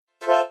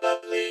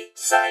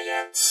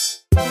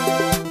Science.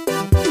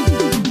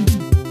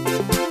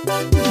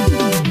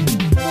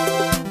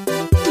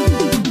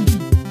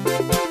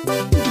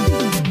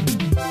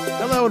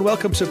 Hello and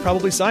welcome to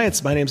Probably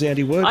Science. My name's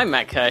Andy Wood. I'm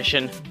Matt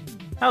Kirshen.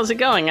 How's it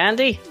going,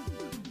 Andy?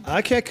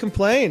 I can't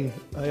complain.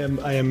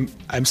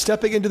 I'm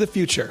stepping into the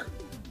future.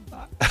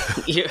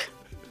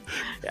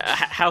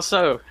 How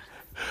so?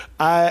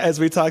 As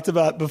we talked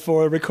about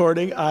before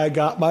recording, I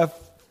got my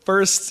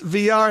first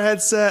VR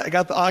headset. I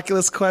got the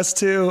Oculus Quest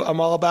 2.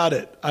 I'm all about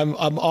it. I'm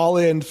all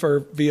in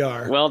for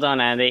VR. Well done,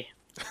 Andy.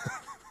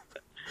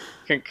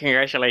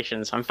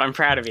 Congratulations. I'm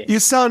proud of you. You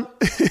sound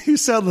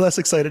less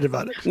excited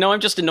about it. No,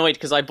 I'm just annoyed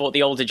because I bought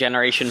the older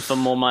generation for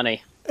more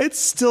money. It's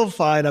still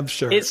fine, I'm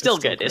sure. It's still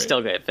good. Great. It's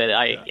still good. But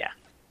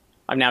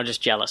I'm now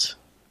just jealous.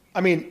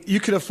 I mean, you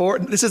could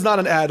afford. This is not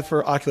an ad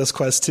for Oculus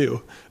Quest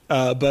 2,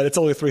 but it's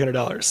only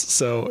 $300.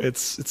 So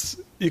it's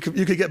you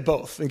could get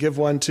both and give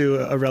one to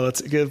a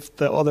relative, give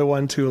the other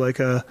one to like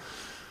a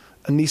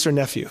niece or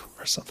nephew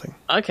or something.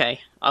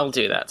 Okay, I'll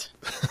do that.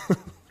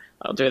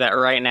 I'll do that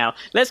right now.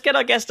 Let's get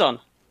our guest on.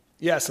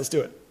 Yes, let's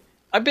do it.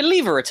 I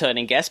believe a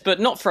returning guest, but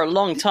not for a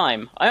long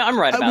time. I'm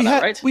right about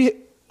that, right?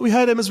 We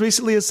had him as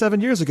recently as 7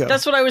 years ago.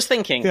 That's what I was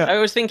thinking. Yeah. I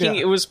was thinking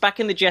It was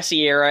back in the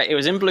Jesse era. It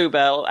was in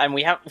Bluebell, and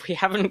we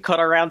haven't got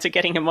around to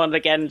getting him on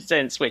again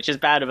since, which is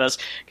bad of us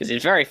because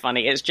it's very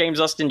funny. It's James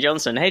Austin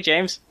Johnson. Hey,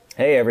 James.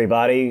 Hey,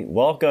 everybody.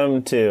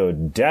 Welcome to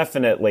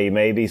Definitely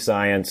Maybe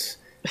Science.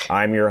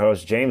 I'm your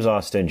host, James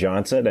Austin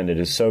Johnson, and it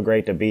is so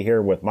great to be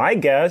here with my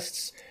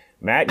guests,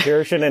 Matt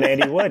Kirshen and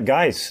Andy Wood.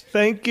 Guys.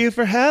 Thank you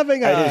for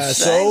having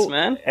us. Thanks,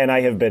 man. And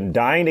I have been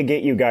dying to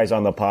get you guys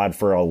on the pod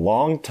for a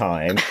long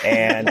time.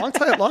 And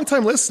long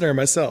time listener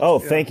myself. Oh,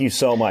 thank you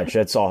so much.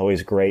 That's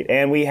always great.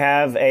 And we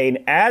have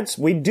an ad.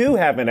 We do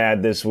have an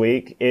ad this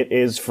week. It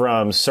is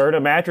from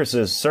Serta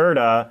Mattresses.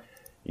 Serta,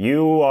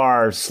 you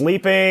are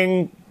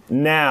sleeping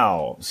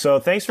now.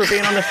 So thanks for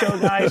being on the show,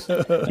 guys.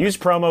 Use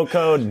promo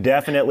code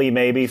Definitely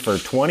Maybe for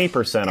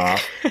 20%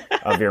 off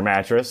of your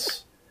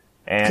mattress.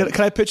 And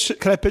can I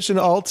pitch an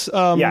alt?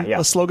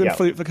 A slogan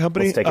for the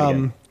company. Let's take it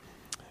again.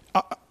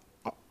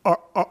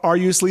 Are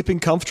you sleeping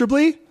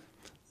comfortably,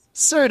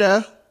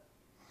 Serta?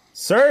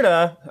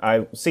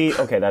 I see.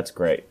 Okay, that's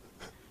great.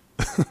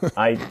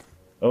 Maybe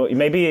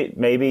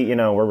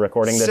we're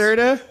recording this.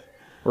 Serta?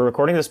 We're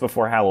recording this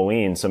before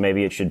Halloween, so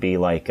maybe it should be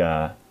like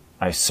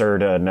I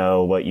sorta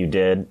know what you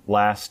did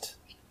last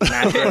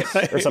mattress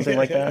or something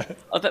like that.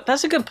 Oh,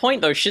 that's a good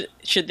point, though. Should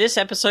this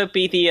episode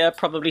be the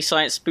Probably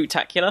Science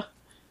Spooktacular?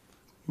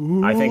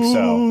 I think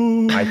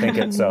so. I think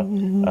it's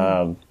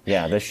so.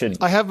 This should.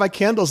 I have my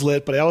candles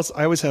lit, but I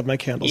always have my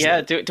candles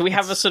lit. Yeah, do we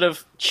have a sort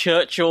of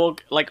church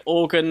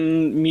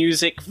organ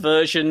music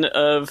version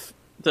of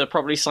the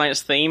Probably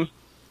Science theme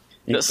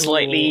that's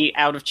slightly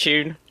out of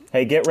tune?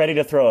 Hey, get ready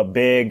to throw a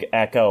big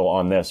echo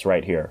on this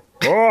right here.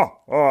 We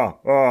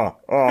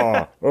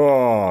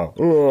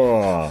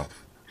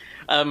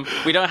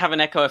don't have an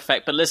echo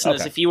effect, but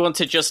listeners, Okay. if you want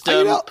to just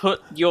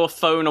put your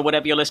phone or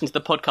whatever you're listening to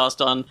the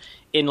podcast on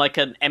in like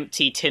an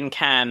empty tin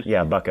can,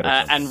 bucket,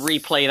 and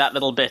replay that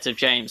little bit of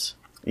James.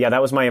 Yeah,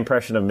 that was my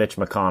impression of Mitch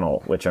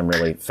McConnell, which I'm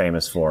really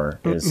famous for.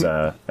 Is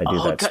I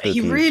do that God, spooky.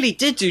 he really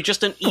did do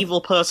just an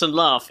evil person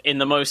laugh in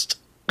the most.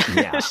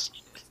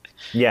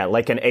 Yeah,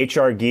 like an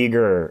H.R.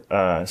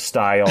 Giger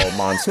style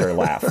monster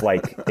laugh.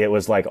 Like it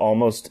was like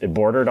almost it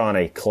bordered on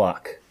a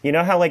cluck. You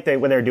know how like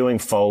when they're doing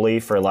Foley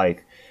for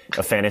like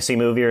a fantasy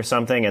movie or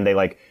something, and they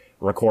like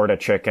record a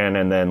chicken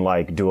and then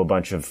like do a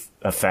bunch of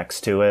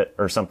effects to it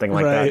or something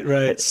like that.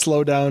 Right.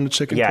 Slow down the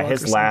chicken. Yeah,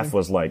 his laugh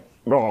was like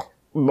no.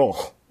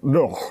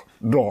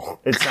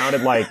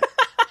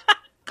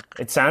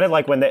 It sounded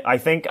like when I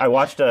think I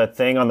watched a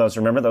thing on those.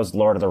 Remember those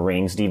Lord of the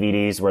Rings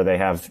DVDs where they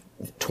have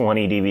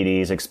 20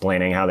 DVDs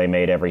explaining how they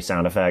made every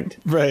sound effect?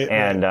 Right.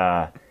 And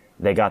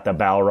they got the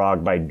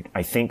Balrog by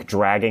I think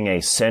dragging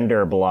a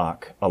cinder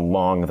block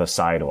along the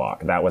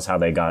sidewalk. That was how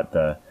they got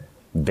the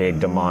big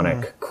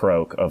demonic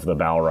croak of the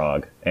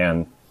Balrog.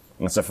 And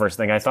that's the first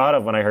thing I thought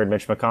of when I heard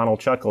Mitch McConnell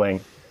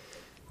chuckling.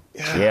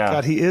 Yeah.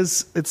 God,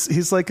 he's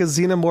like a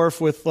xenomorph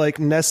with like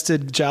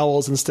nested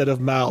jowls instead of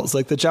mouths.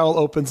 Like the jowl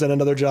opens and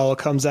another jowl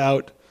comes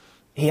out.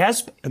 He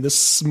has, and this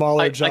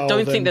smaller jowl. I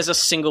don't think there's a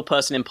single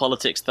person in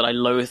politics that I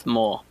loathe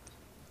more.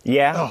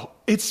 Yeah. Oh,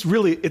 it's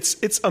really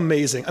it's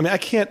amazing. I mean, I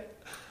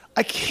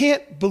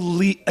can't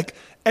believe like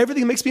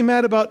everything makes me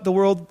mad about the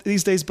world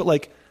these days, but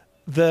like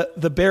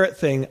the Barrett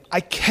thing,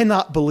 I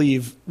cannot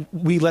believe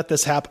we let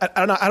this happen.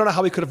 I don't know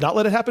how we could have not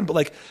let it happen, but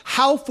like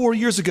how 4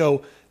 years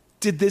ago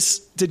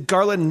did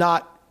Garland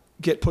not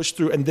get pushed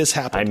through and this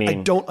happened? I mean,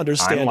 I don't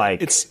understand. I'm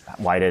like,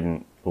 why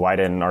didn't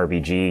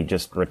RBG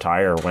just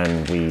retire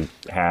when we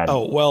had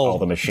all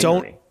the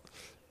machinery?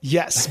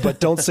 Yes, but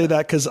don't say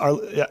that because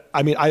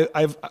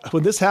I've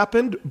when this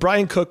happened,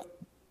 Brian Cook,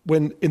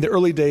 when in the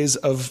early days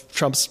of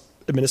Trump's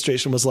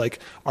administration was like,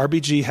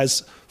 RBG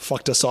has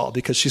fucked us all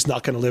because she's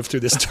not going to live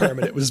through this term.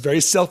 And it was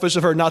very selfish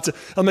of her not to.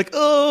 I'm like,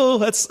 oh,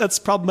 that's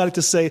problematic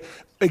to say.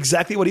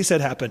 Exactly what he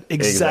said happened.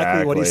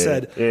 Exactly what he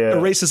said. Yeah.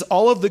 Erases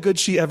all of the good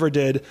she ever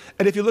did.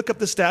 And if you look up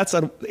the stats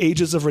on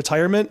ages of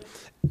retirement,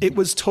 it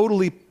was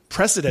totally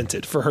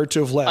precedented for her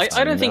to have left.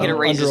 I don't think it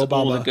erases under Obama.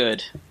 all the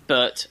good,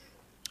 but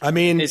I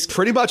mean,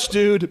 pretty much,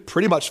 dude.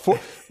 Pretty much. We're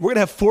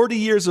gonna have 40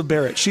 years of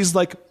Barrett. She's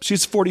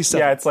 47.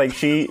 Yeah, it's like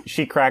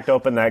she cracked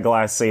open that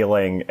glass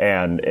ceiling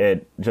and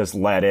it just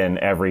let in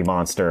every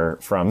monster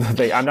from the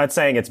thing. I'm not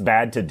saying it's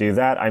bad to do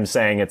that. I'm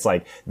saying it's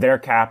like they're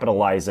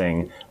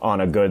capitalizing on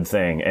a good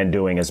thing and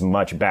doing as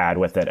much bad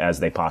with it as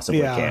they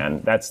possibly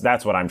can.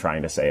 That's what I'm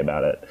trying to say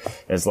about it.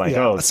 It's like,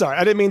 sorry,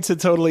 I didn't mean to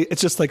totally.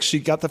 It's just like she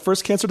got the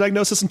first cancer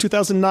diagnosis in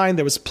 2009.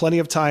 There was plenty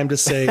of time to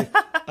say.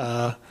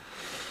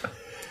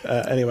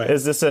 Anyway,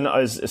 is this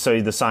so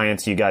the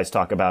science you guys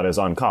talk about is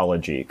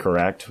oncology,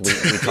 correct?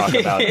 We talk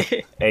about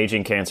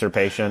aging cancer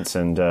patients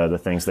and the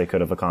things they could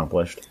have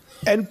accomplished.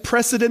 And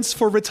precedents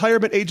for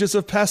retirement ages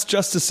of past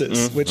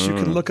justices, which you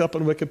can look up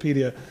on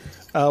Wikipedia.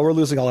 We're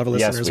losing all of our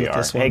listeners. Yes, we with are.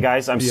 This one. Hey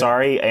guys, I'm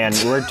sorry, and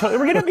we're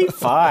going to be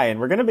fine.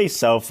 We're going to be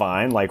so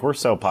fine. Like, we're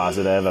so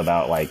positive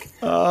about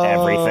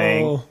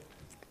everything.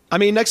 I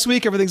mean, next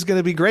week everything's going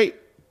to be great.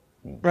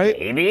 Right?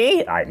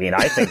 Maybe. I mean,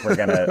 I think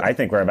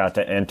we're about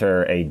to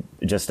enter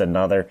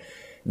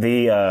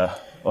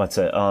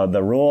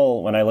the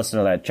rule. When I listen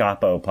to that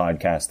Chapo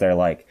podcast, they're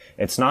like,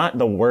 it's not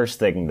the worst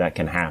thing that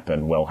can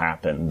happen will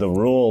happen. The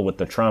rule with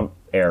the Trump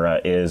era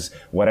is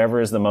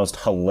whatever is the most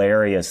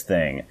hilarious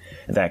thing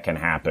that can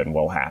happen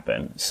will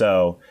happen.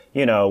 So,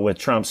 with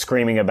Trump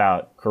screaming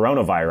about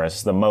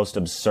coronavirus, the most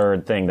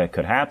absurd thing that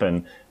could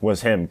happen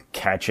was him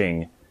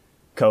catching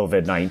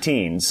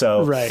COVID-19.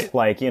 So,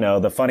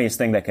 the funniest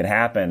thing that could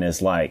happen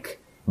is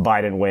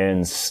Biden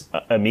wins,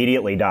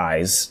 immediately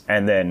dies,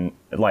 and then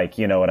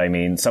what I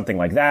mean? Something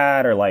like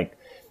that, or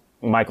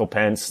Michael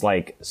Pence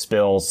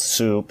spills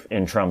soup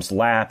in Trump's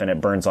lap and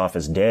it burns off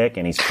his dick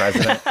and he's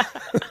president.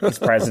 He's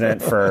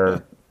president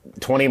for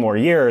 20 more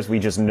years. We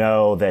just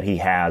know that he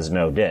has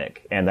no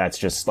dick. And that's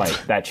just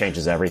that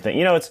changes everything.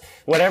 It's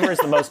whatever is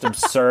the most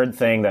absurd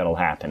thing that'll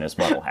happen is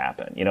what'll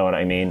happen. You know what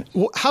I mean?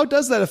 Well, how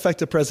does that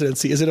affect a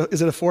presidency? Is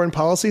it a foreign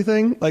policy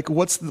thing?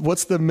 What's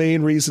the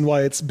main reason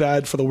why it's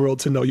bad for the world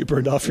to know you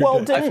burned off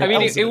your dick? I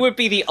mean, it would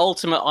be the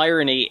ultimate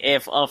irony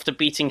if after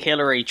beating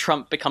Hillary,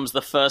 Trump becomes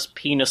the first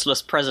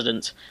penisless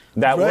president.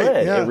 That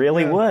would. Yeah, it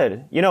really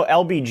would.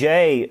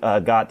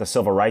 LBJ got the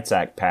Civil Rights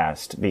Act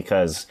passed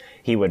because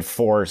he would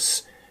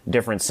force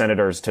different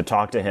senators to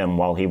talk to him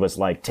while he was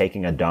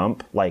taking a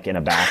dump, in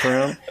a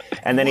bathroom.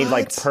 And then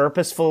he'd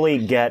purposefully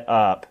get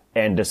up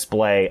and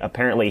display.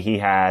 Apparently he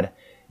had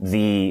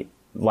the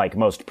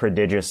most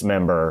prodigious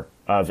member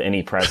of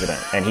any president.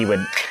 And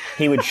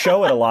he would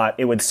show it a lot.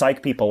 It would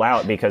psych people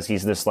out because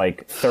he's this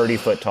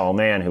 30-foot tall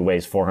man who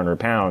weighs 400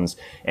 pounds.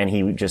 And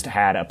he just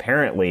had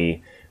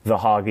apparently the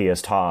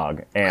hoggiest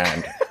hog.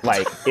 And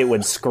it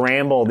would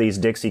scramble these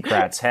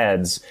Dixiecrats'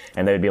 heads.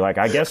 And they'd be like,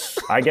 I guess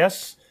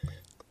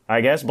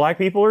black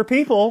people are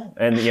people.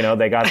 And,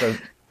 they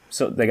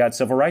got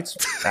Civil Rights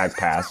Act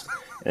passed.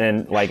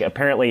 And,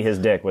 apparently his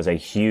dick was a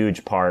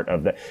huge part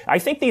of the... I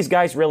think these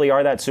guys really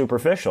are that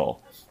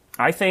superficial.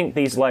 I think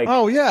these, prep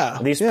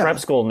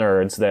school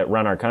nerds that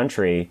run our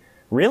country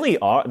really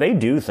are... They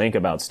do think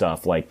about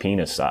stuff like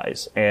penis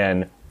size.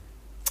 And,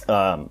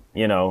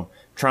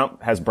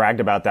 Trump has bragged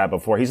about that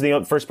before. He's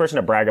the first person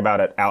to brag about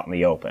it out in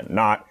the open.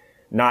 Not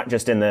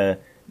just in the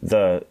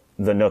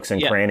nooks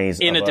and crannies.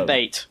 In a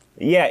debate.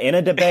 Yeah, in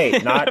a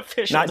debate, not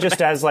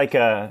just as what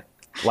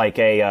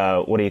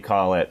do you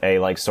call it?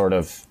 A sort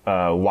of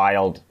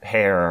wild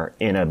hair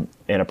in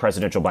a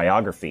presidential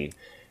biography.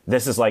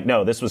 This is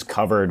no, this was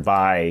covered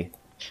by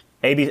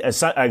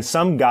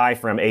some guy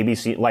from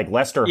ABC,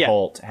 Lester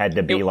Holt had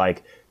to be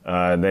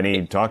then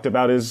he talked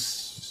about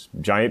his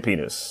giant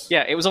penis.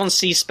 Yeah, it was on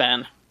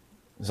C-SPAN. It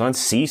was on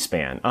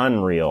C-SPAN.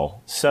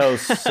 Unreal.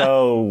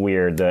 So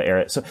weird. The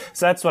era. So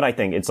that's what I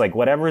think. It's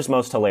whatever is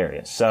most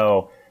hilarious.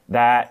 So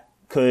that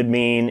could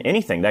mean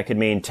anything. That could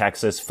mean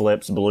Texas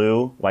flips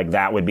blue.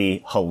 That would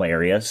be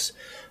hilarious.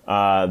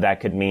 That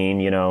could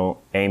mean,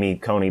 Amy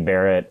Coney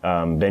Barrett,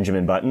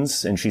 Benjamin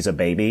Buttons, and she's a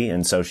baby.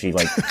 And so she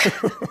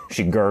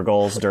she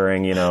gurgles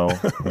during,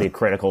 the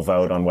critical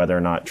vote on whether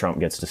or not Trump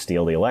gets to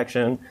steal the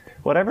election.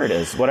 Whatever it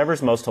is,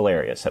 whatever's most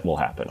hilarious will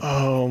happen.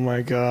 Oh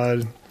my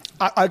God.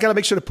 I got to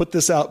make sure to put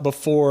this out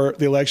before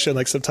the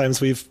election.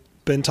 Sometimes we've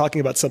been talking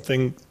about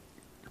something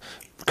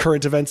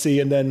current eventsy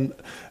and then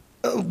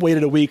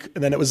waited a week,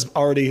 and then it was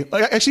already...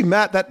 Actually,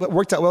 Matt, that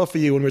worked out well for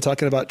you when we were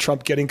talking about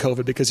Trump getting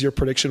COVID because your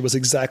prediction was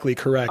exactly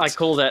correct. I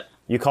called it.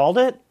 You called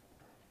it?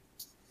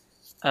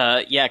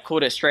 Yeah,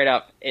 called it straight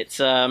up. It's,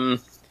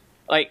 the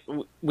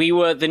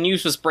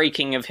news was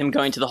breaking of him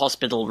going to the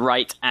hospital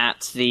right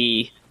at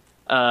the...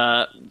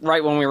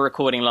 right when we were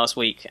recording last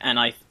week, and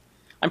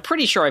I'm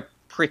pretty sure I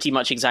pretty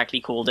much exactly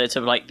called it,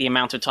 of the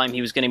amount of time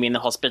he was going to be in the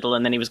hospital,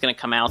 and then he was going to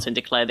come out and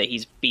declare that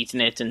he's beaten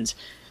it, and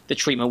the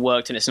treatment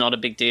worked, and it's not a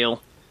big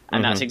deal.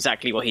 And that's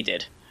exactly what he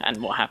did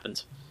and what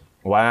happened.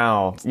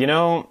 Wow. You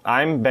know,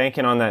 I'm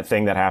banking on that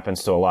thing that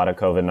happens to a lot of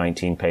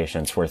COVID-19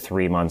 patients where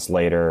 3 months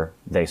later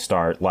they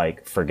start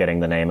like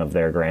forgetting the name of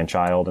their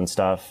grandchild and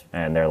stuff.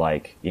 And they're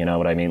like, you know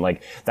what I mean?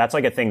 Like that's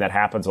like a thing that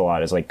happens a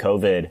lot is like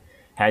COVID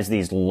has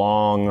these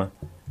long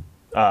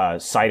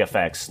side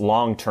effects,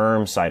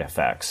 long-term side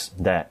effects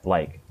that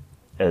like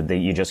that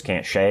you just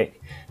can't shake.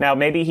 Now,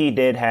 maybe he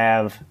did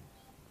have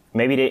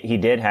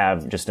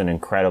just an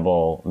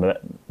incredible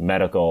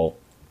medical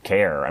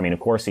care. I mean, of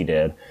course he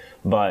did,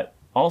 but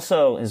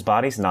also his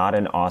body's not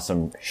in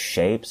awesome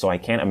shape. So I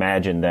can't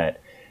imagine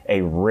that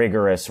a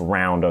rigorous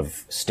round of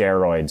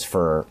steroids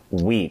for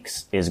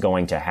weeks is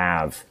going to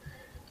have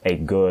a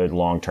good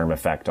long-term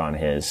effect on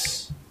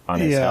his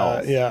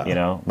health. Yeah. You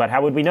know, but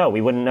how would we know?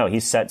 We wouldn't know.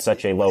 He's set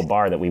such a low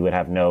bar that we would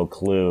have no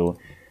clue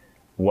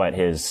what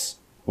his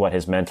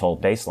mental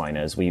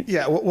baseline is.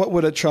 What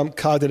would a Trump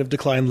cognitive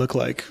decline look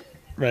like?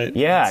 Right.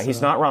 Yeah,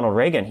 he's not Ronald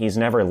Reagan. He's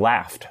never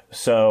laughed.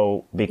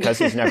 So because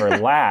he's never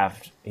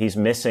laughed, he's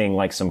missing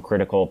like some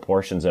critical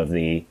portions of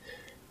the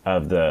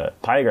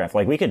polygraph.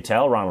 Like we could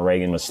tell Ronald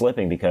Reagan was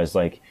slipping because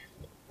like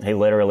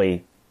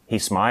he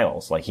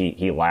smiles, like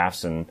he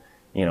laughs and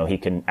you know he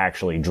can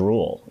actually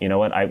drool. You know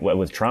what?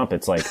 With Trump,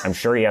 it's like I'm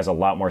sure he has a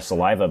lot more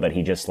saliva, but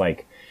he just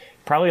like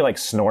probably like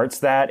snorts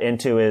that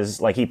into his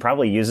like he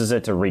probably uses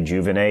it to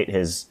rejuvenate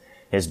his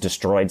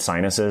destroyed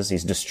sinuses.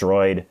 He's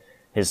destroyed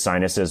his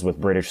sinuses with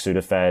British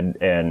Sudafed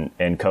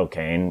and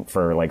cocaine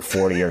for like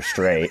 40 years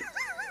straight,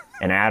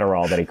 and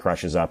Adderall that he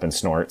crushes up and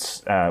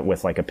snorts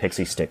with like a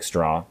pixie stick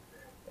straw.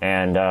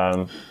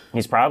 And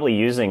he's probably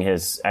using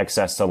his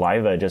excess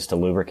saliva just to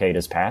lubricate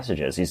his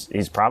passages.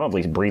 He's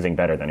probably breathing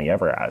better than he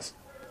ever has.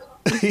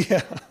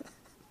 Yeah.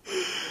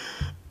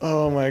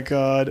 Oh my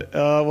God.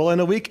 Well, in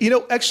a week, you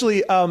know,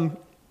 actually, oh,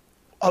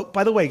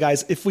 by the way,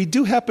 guys, if we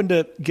do happen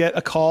to get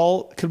a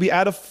call, could we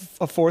add a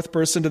fourth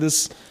person to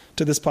this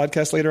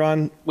podcast later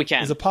on? We can.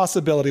 There's a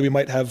possibility we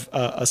might have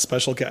a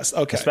special guest.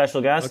 Okay. A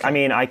special guest? Okay. I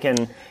mean,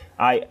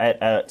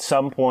 at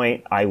some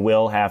point I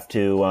will have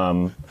to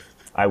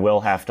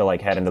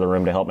like head into the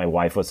room to help my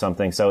wife with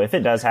something. So if it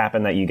does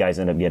happen that you guys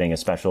end up getting a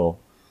special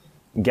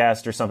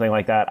guest or something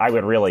like that, I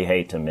would really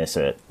hate to miss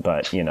it.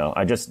 But you know,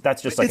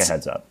 that's just like a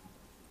heads up.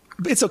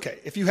 It's okay.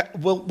 If you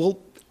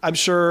we'll I'm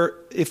sure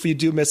if we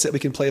do miss it, we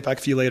can play it back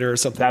for you later or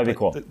something. That would be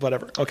cool.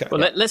 Whatever. Okay.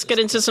 Well, let's get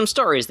into some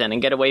stories then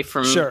and get away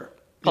from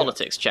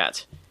politics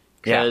chat.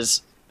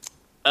 Because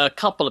a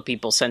couple of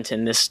people sent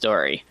in this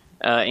story,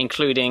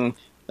 including,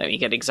 let me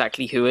get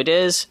exactly who it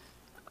is.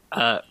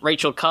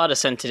 Rachel Carter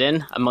sent it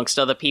in, amongst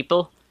other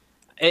people.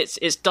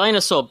 It's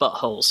dinosaur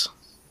buttholes.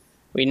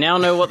 We now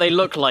know what they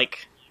look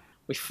like.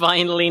 We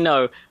finally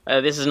know.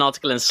 This is an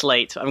article in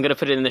Slate. I'm going to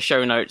put it in the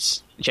show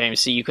notes, James,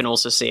 so you can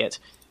also see it.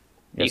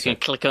 Yes, you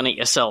can click on it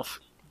yourself.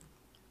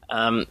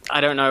 I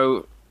don't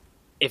know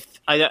if...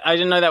 I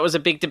didn't know that was a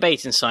big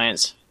debate in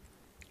science.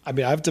 I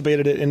mean, I've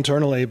debated it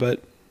internally,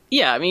 but...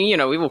 Yeah, I mean, you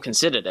know, we've all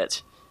considered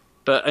it.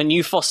 But a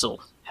new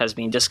fossil has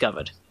been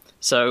discovered.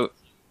 So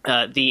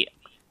the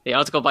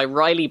article by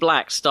Riley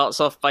Black starts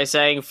off by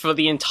saying, for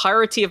the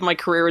entirety of my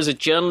career as a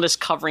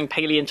journalist covering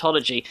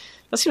paleontology,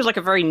 that seems like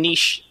a very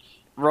niche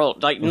role.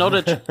 Like, not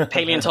a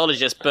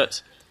paleontologist,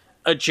 but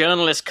a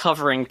journalist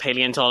covering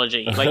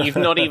paleontology. Like,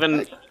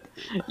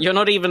 you're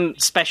not even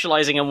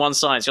specializing in one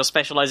science. You're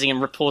specializing in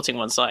reporting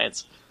one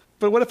science.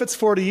 But what if it's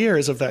 40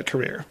 years of that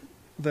career?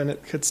 Then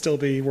it could still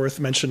be worth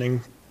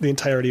mentioning the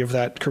entirety of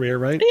that career,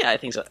 right? Yeah, I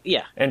think so.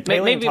 Yeah. And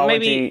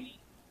paleontology,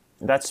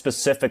 that's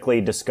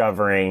specifically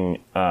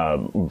discovering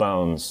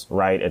bones,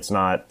 right? It's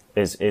not...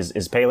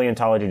 Is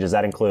paleontology, does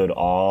that include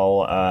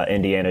all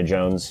Indiana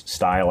Jones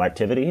style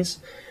activities?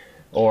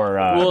 Or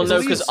well, no,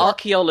 because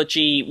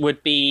archaeology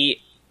would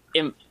be...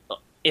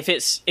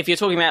 If you're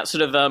talking about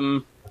sort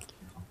of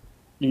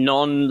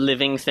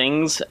non-living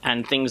things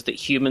and things that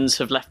humans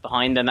have left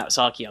behind, then that's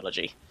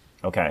archaeology.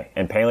 Okay,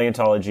 and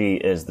paleontology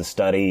is the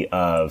study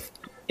of...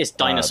 It's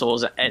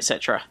dinosaurs,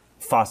 etc.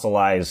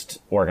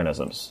 Fossilized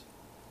organisms.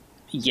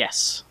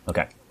 Yes.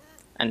 Okay.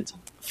 And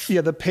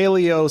yeah, the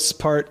paleos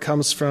part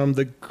comes from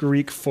the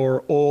Greek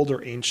for old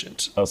or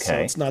ancient. Okay. So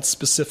it's not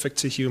specific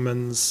to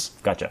humans.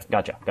 Gotcha.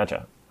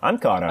 I'm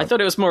caught up. I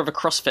thought it was more of a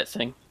CrossFit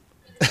thing.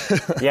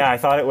 Yeah, I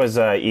thought it was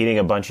eating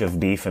a bunch of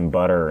beef and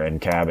butter and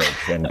cabbage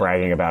and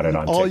bragging about it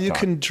on TikTok. All you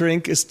can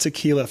drink is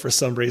tequila for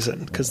some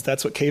reason, because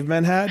that's what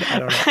cavemen had? I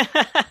don't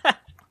know.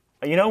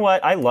 You know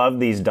what? I love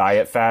these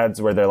diet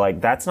fads where they're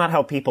like, that's not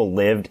how people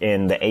lived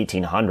in the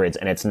 1800s,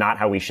 and it's not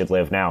how we should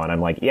live now. And I'm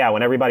like, yeah,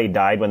 when everybody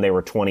died when they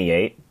were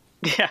 28.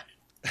 Yeah.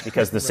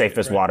 Because the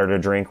safest water to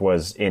drink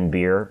was in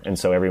beer, and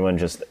so everyone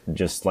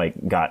just like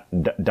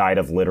died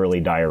of literally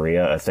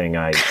diarrhea, a thing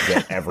I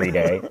get every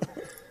day.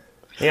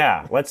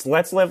 Yeah, let's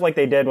live like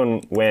they did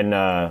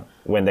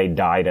when they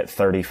died at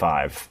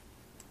 35.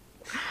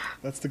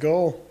 That's the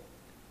goal.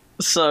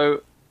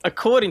 So,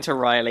 according to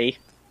Riley,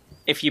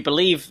 if you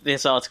believe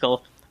this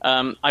article,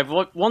 I've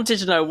wanted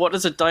to know, what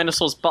does a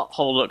dinosaur's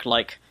butthole look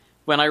like?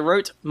 When I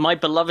wrote My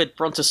Beloved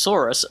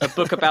Brontosaurus, a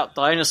book about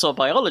dinosaur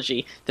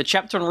biology, the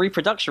chapter on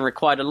reproduction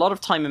required a lot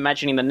of time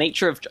imagining the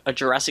nature of a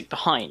Jurassic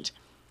behind.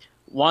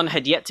 One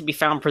had yet to be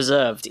found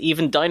preserved.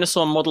 Even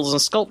dinosaur models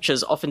and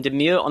sculptures often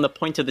demur on the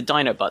point of the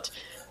dino butt,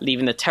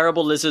 leaving the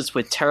terrible lizards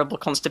with terrible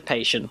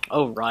constipation.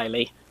 Oh,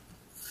 Riley.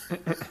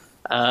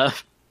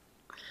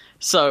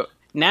 So,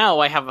 now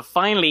I have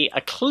finally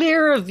a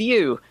clearer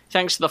view,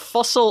 thanks to the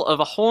fossil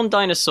of a horned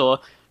dinosaur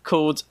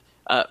called...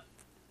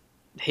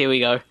 here we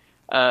go.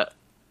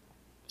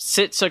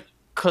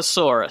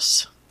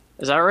 Psittacosaurus.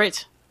 Is that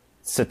right?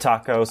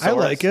 Psittacosaurus. I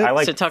like it.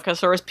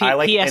 Psittacosaurus. I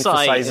like PSI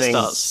emphasizing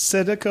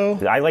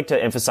Psittaco. I like to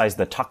emphasize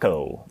the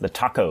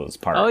tacos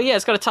part. Oh, yeah,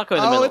 it's got a taco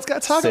in the middle. Oh, it's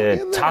got taco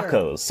in there.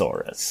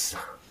 Psittacosaurus.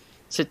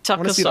 I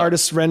want to see an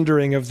artist's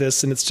rendering of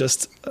this, and it's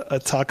just a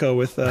taco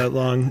with a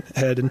long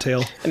head and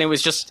tail. And it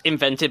was just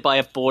invented by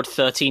a bored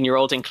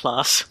 13-year-old in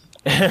class.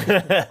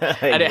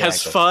 And it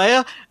has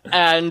fire,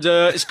 and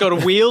it's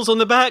got wheels on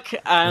the back,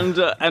 and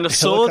a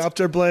sword.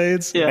 Helicopter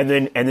blades. Yeah. And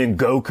then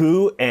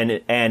Goku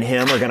and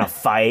him are gonna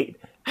fight,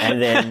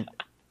 and then...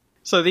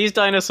 So these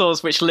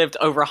dinosaurs, which lived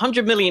over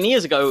 100 million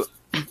years ago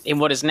in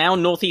what is now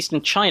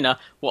northeastern China,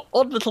 were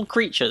odd little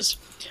creatures.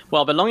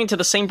 While belonging to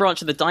the same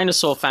branch of the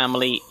dinosaur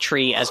family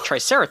tree as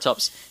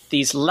Triceratops,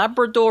 these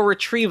Labrador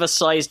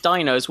Retriever-sized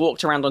dinos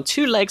walked around on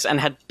two legs and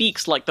had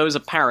beaks like those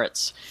of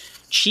parrots,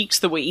 cheeks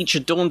that were each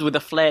adorned with a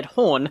flared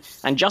horn,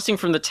 and jutting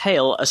from the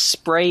tail a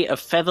spray of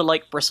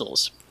feather-like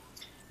bristles.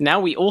 Now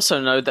we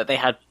also know that they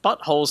had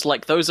buttholes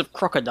like those of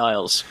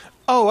crocodiles.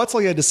 Oh, that's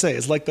all you had to say,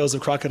 is like those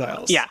of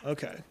crocodiles. Yeah.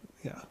 Okay.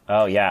 Yeah.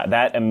 Oh, yeah.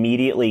 That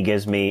immediately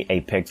gives me a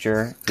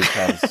picture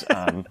because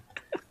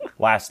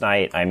last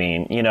night, I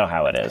mean, you know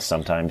how it is.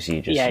 Sometimes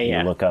you just you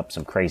look up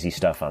some crazy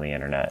stuff on the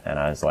internet, and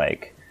I was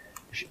like,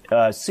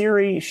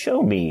 Siri,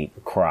 show me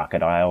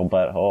crocodile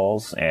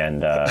buttholes.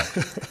 And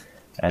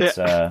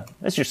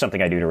that's just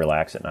something I do to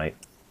relax at night.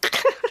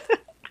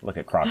 Look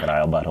at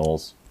crocodile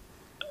buttholes.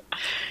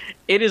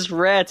 It is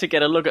rare to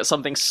get a look at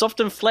something soft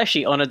and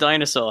fleshy on a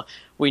dinosaur.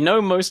 We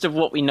know most of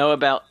what we know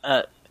about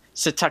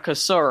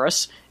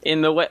Psittacosaurus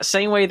in the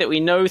same way that we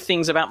know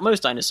things about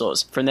most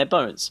dinosaurs, from their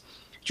bones.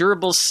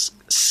 Durable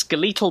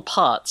skeletal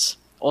parts,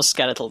 or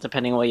skeletal,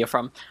 depending on where you're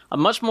from, are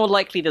much more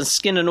likely than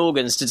skin and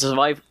organs to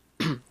survive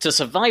the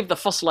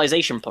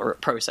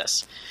fossilization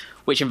process,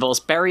 which involves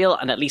burial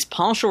and at least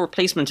partial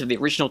replacement of the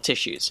original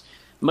tissues.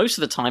 Most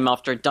of the time,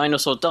 after a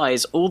dinosaur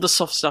dies, all the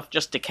soft stuff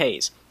just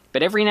decays.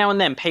 But every now and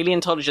then,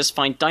 paleontologists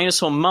find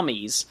dinosaur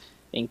mummies,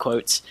 in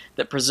quotes,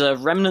 that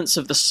preserve remnants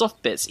of the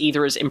soft bits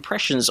either as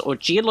impressions or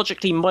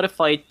geologically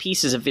modified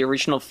pieces of the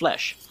original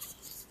flesh.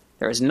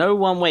 There is no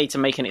one way to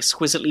make an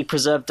exquisitely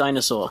preserved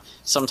dinosaur.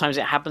 Sometimes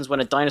it happens when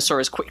a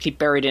dinosaur is quickly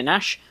buried in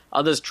ash,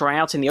 others dry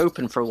out in the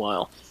open for a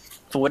while.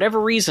 For whatever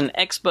reason,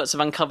 experts have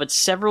uncovered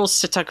several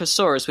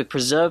Psittacosaurus with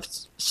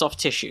preserved soft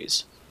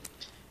tissues.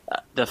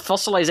 The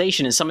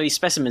fossilization in some of these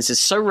specimens is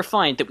so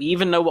refined that we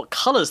even know what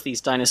colors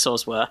these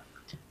dinosaurs were.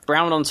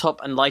 Brown on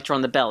top and lighter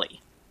on the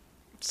belly.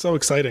 So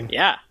exciting.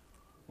 Yeah.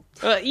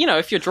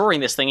 If you're drawing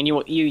this thing and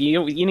you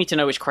need to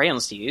know which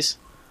crayons to use.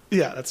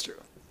 Yeah, that's true.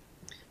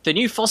 The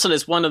new fossil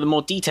is one of the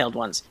more detailed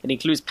ones. It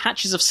includes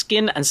patches of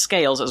skin and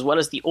scales as well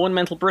as the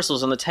ornamental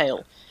bristles on the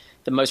tail.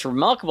 The most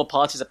remarkable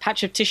part is a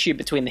patch of tissue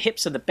between the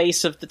hips and the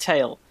base of the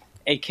tail,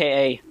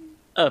 aka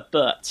a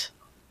butt.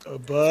 A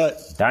butt.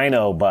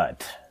 Dino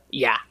butt.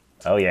 Yeah.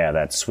 Oh yeah,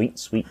 that sweet,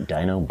 sweet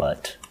dino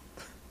butt.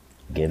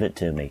 Give it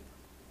to me.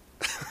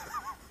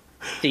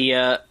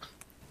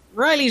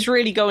 Riley's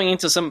really going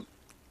into some...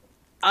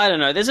 I don't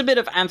know, there's a bit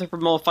of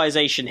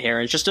anthropomorphization here,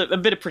 and just a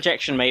bit of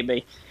projection,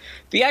 maybe.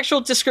 The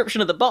actual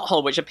description of the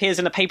butthole, which appears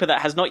in a paper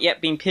that has not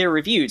yet been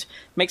peer-reviewed,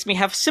 makes me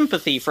have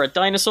sympathy for a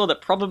dinosaur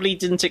that probably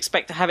didn't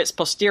expect to have its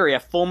posterior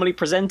formally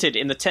presented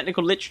in the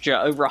technical literature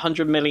over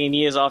 100 million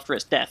years after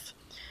its death.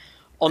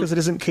 Because it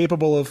isn't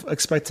capable of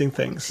expecting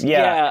things.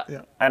 Yeah.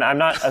 And I'm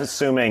not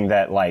assuming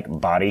that,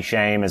 body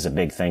shame is a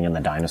big thing in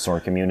the dinosaur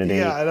community.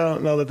 Yeah, I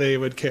don't know that they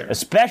would care.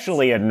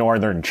 Especially in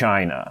northern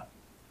China.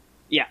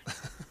 Yeah.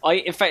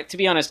 In fact, to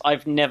be honest,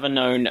 I've never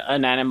known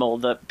an animal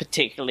that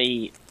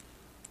particularly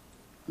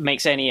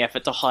makes any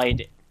effort to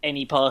hide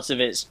any part of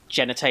its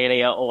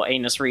genitalia or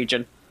anus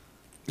region.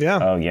 Yeah.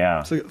 Oh, yeah.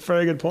 It's a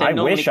very good point. I'm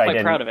normally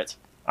quite proud of it.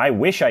 I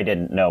wish I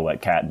didn't know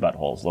what cat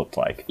buttholes looked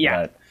like.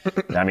 Yeah.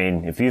 But, I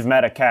mean, if you've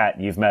met a cat,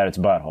 you've met its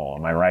butthole.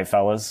 Am I right,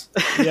 fellas?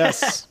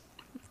 Yes.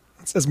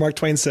 As Mark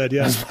Twain said,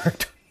 yes.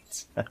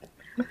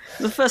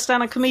 The first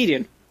stand-up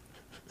comedian.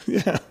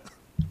 Yeah.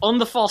 On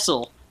the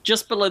fossil,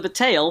 just below the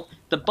tail,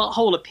 the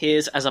butthole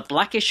appears as a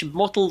blackish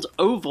mottled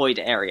ovoid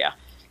area.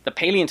 The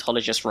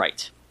paleontologists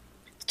write.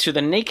 To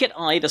the naked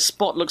eye, the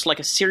spot looks like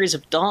a series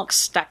of dark,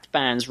 stacked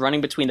bands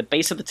running between the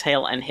base of the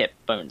tail and hip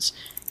bones,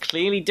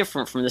 clearly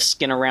different from the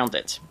skin around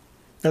it.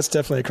 That's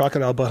definitely a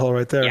crocodile butthole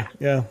right there.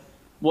 Yeah.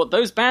 What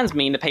those bands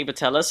mean, the paper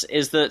tell us,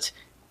 is that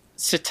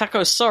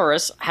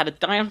Psittacosaurus had a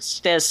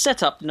downstairs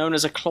setup known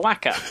as a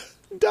cloaca.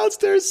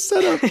 downstairs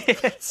setup.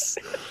 Yes.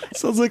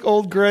 Sounds like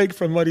old Greg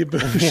from Muddy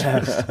Bush.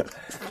 Yeah.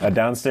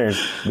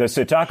 Downstairs. The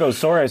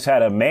Psittacosaurus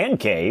had a man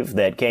cave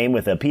that came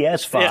with a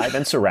PS5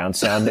 and surround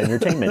sound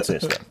entertainment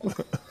system.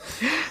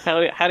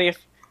 How do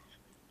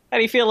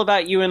you feel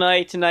about you and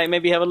I tonight?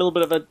 Maybe have a little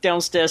bit of a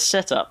downstairs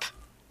setup.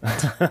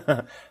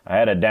 I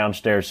had a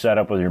downstairs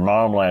setup with your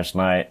mom last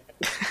night.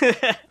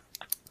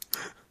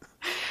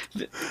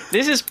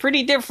 This is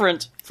pretty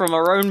different from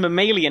our own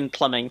mammalian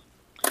plumbing.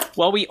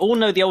 While we all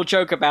know the old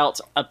joke about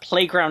a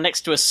playground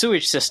next to a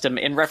sewage system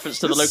in reference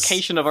to the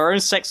location of our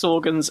own sex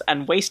organs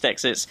and waste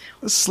exits...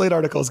 This Slate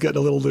article is getting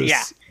a little loose.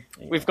 Yeah.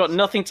 We've got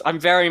nothing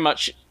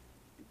to...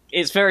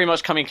 It's very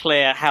much coming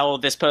clear how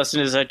this person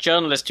is a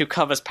journalist who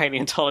covers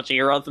paleontology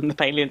rather than the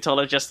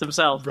paleontologists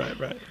themselves.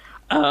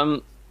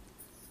 Right.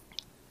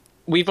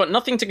 We've got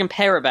nothing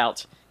to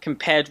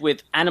compared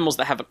with animals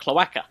that have a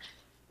cloaca.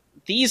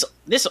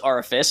 This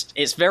orifice,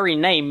 its very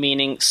name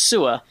meaning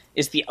sewer,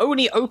 is the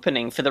only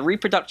opening for the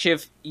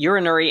reproductive,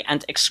 urinary,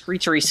 and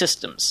excretory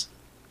systems.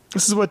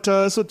 This is what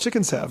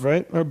chickens have,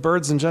 right? Or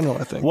birds in general,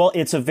 I think. Well,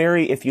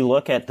 if you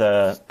look at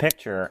the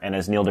picture, and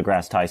as Neil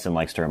deGrasse Tyson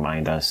likes to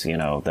remind us,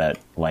 that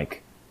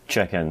like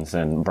chickens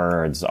and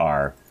birds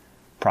are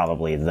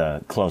probably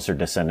the closer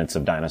descendants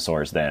of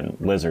dinosaurs than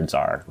lizards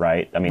are,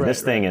 right? I mean,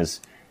 this thing is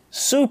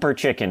super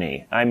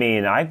chickeny. I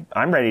mean,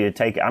 I'm ready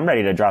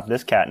to drop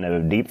this cat in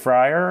a deep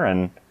fryer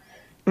and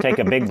take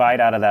a big bite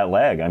out of that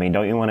leg. I mean,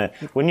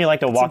 wouldn't you like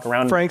to walk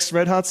around Frank's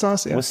Red Hot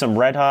sauce? Yeah. With some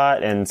Red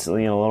Hot and a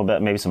little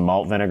bit, maybe some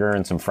malt vinegar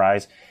and some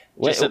fries.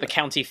 Just at the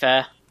county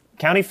fair.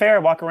 County fair,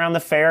 walk around the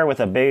fair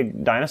with a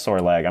big dinosaur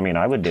leg. I mean,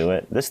 I would do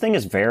it. This thing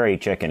is very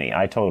chickeny.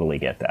 I totally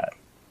get that.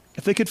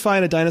 If they could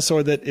find a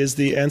dinosaur that is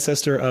the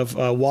ancestor of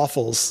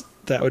waffles,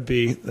 that would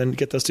be, then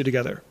get those two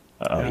together.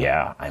 Oh,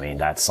 yeah. I mean,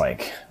 that's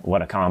like,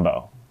 what a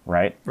combo,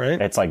 right?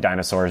 Right. It's like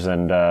dinosaurs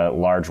and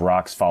large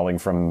rocks falling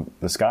from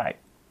the sky.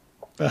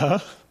 Uh-huh.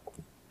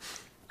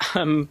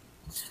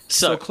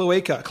 So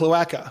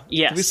cloaca.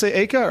 Yes. Did we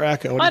say aca or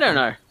aca? I don't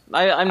know.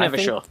 I'm never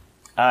sure.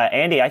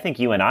 Andy, I think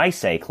you and I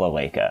say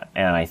cloaca,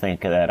 and I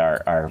think that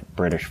our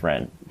British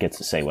friend gets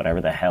to say whatever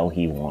the hell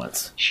he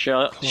wants.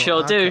 Sure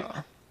do.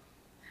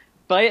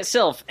 By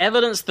itself,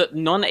 evidence that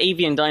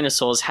non-avian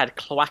dinosaurs had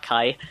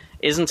cloacae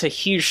isn't a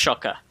huge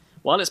shocker.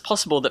 While it's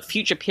possible that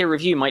future peer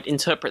review might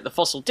interpret the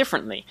fossil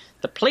differently,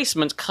 the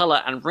placement,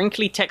 colour, and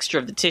wrinkly texture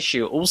of the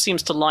tissue all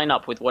seems to line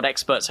up with what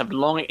experts have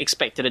long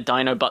expected a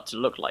dino butt to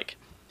look like.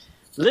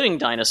 Living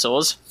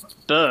dinosaurs,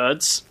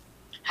 birds,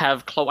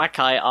 have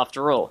cloacae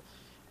after all.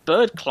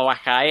 Bird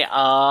cloacae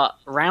are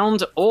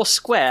round or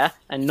square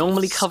and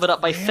normally covered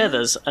up by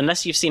feathers,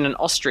 unless you've seen an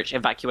ostrich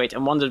evacuate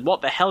and wondered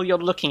what the hell you're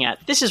looking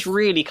at. This is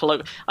really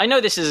I know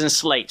this is in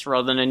Slate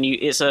rather than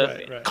it's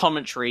a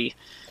commentary...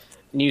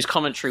 news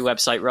commentary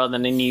website rather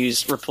than a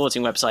news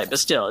reporting website, but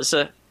still, it's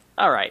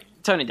alright,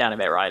 tone it down a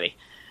bit, Riley.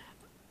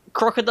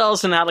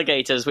 Crocodiles and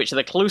alligators, which are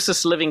the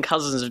closest living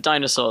cousins of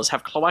dinosaurs,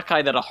 have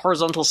cloacae that are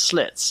horizontal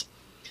slits.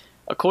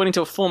 According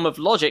to a form of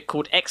logic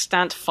called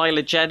extant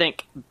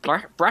phylogenetic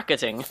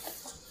bracketing,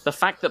 the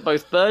fact that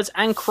both birds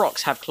and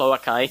crocs have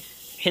cloacae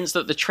hints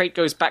that the trait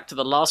goes back to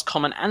the last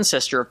common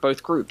ancestor of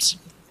both groups,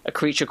 a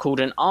creature called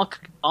an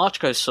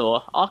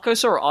archosaur.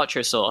 Archosaur or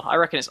archosaur? I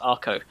reckon it's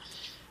archo.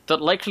 That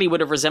likely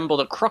would have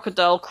resembled a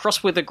crocodile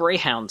crossed with a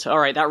greyhound. All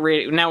right,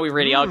 now we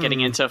really are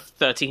getting into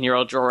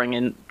 13-year-old drawing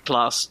in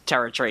class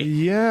territory.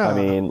 Yeah.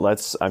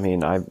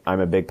 I'm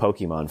a big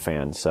Pokemon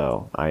fan,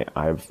 so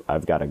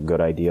I've got a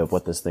good idea of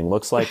what this thing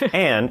looks like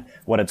and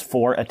what its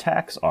 4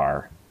 attacks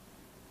are.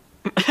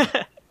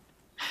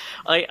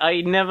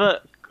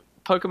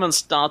 Pokemon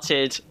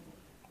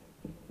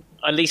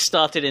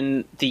started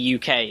in the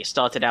UK,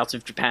 started out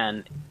of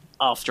Japan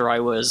after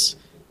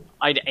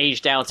I'd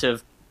aged out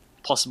of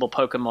possible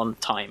Pokemon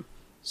time.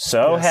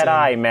 So had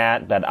I,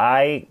 Matt, but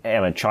I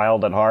am a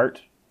child at heart.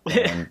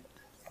 And,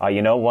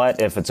 you know what?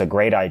 If it's a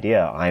great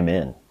idea, I'm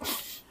in.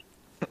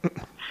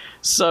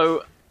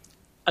 So,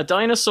 a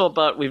dinosaur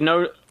butt we've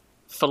known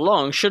for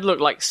long should look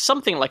like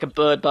something like a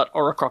bird butt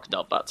or a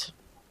crocodile butt.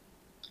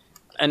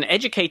 An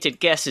educated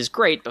guess is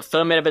great, but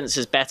firm evidence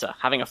is better.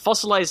 Having a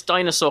fossilized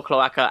dinosaur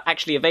cloaca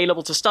actually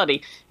available to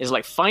study is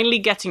like finally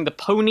getting the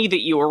pony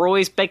that you were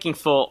always begging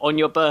for on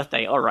your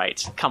birthday. All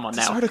right, come on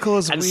now. This article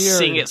is and weird.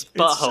 Seeing its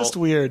butthole. It's just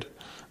weird.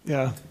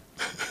 Yeah.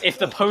 If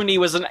the pony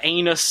was an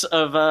anus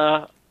of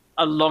a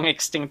long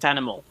extinct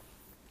animal.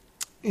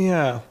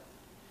 Yeah.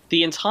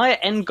 The entire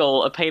end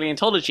goal of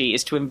paleontology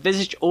is to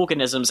envisage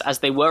organisms as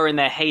they were in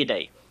their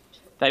heyday.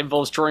 That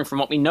involves drawing from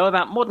what we know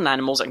about modern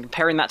animals and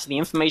comparing that to the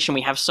information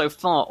we have so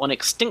far on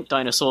extinct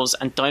dinosaurs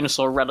and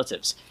dinosaur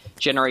relatives,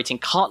 generating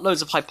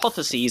cartloads of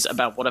hypotheses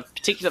about what a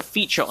particular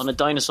feature on a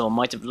dinosaur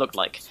might have looked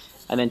like,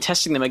 and then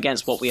testing them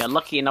against what we are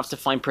lucky enough to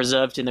find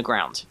preserved in the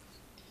ground.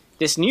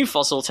 This new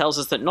fossil tells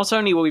us that not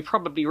only were we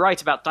probably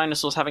right about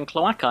dinosaurs having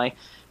cloacae,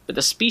 but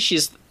the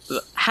species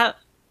had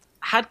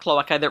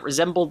cloacae that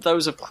resembled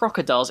those of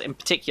crocodiles in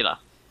particular.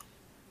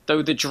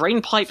 Though the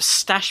drain pipes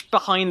stashed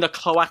behind the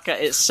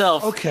cloaca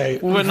itself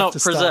were not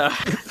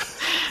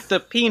preserved. The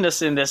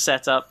penis in this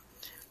setup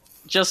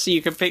just so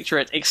you can picture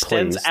it,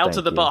 extends out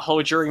of the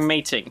butthole during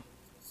mating.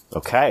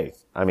 Okay.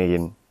 I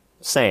mean,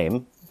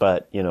 same,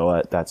 but you know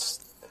what? That's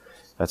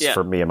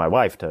for me and my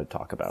wife to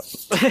talk about.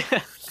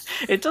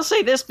 It does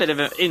say this bit of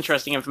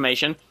interesting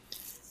information.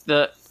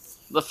 The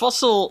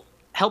fossil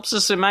helps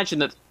us imagine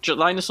that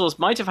dinosaurs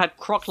might have had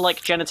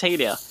croc-like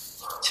genitalia,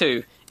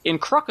 too. In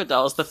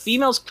crocodiles, the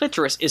female's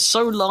clitoris is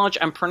so large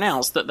and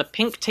pronounced that the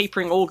pink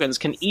tapering organs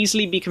can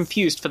easily be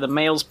confused for the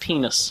male's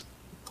penis.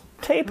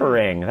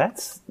 Tapering,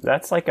 that's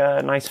like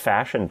a nice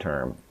fashion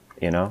term,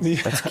 you know?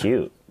 Yeah. That's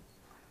cute.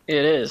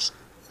 It is.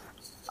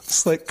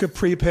 It's like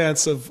capri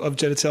pants of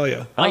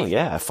genitalia. Oh,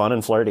 yeah, fun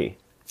and flirty.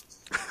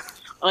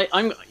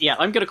 I'm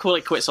going to call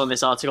it quits on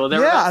this article.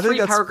 There are about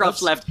 3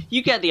 paragraphs left.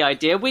 You get the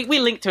idea. We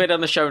link to it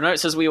on the show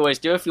notes, as we always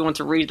do, if you want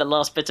to read the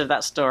last bit of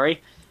that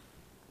story.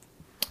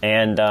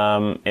 And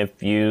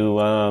if you,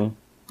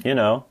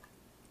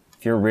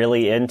 if you're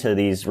really into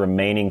these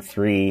remaining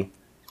 3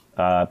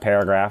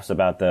 paragraphs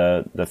about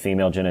the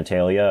female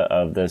genitalia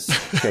of this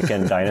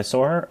chicken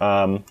dinosaur,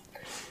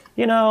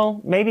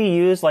 maybe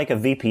use like a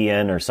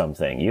VPN or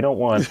something. You don't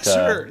want...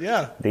 Sure,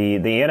 yeah. The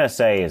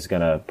NSA is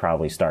going to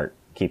probably start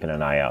keeping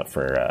an eye out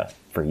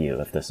for you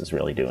if this is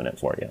really doing it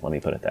for you. Let me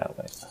put it that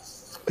way.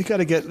 We got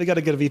to get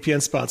a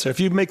VPN sponsor. If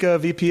you make a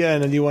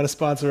VPN and you want to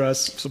sponsor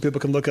us so people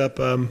can look up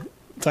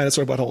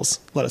dinosaur buttholes,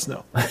 let us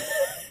know.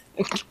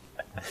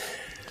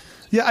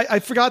 Yeah, I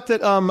forgot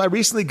that I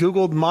recently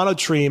Googled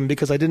monotreme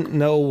because I didn't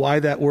know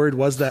why that word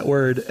was that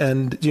word.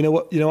 And do you know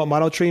what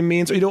monotreme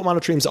means? Or you know what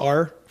monotremes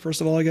are,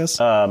 first of all, I guess?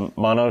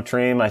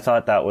 Monotreme, I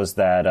thought that was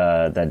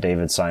that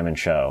David Simon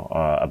show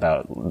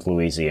about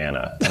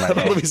Louisiana.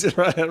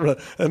 Louisiana,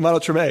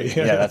 monotreme.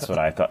 Yeah, that's what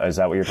I thought. Is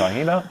that what you're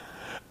talking about?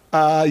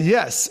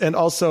 Yes, and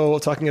also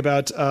talking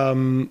about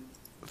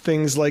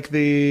things like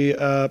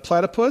the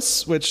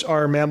platypus, which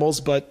are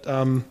mammals, but...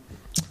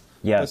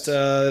 yes.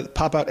 But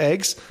pop out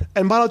eggs.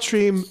 And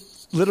monotreme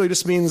literally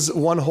just means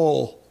one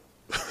hole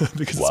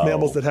because it's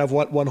mammals that have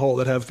one hole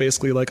that have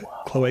basically like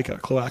cloaca.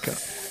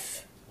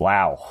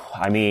 Wow.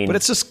 I mean... But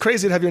it's just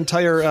crazy to have your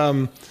entire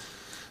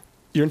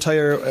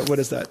what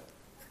is that?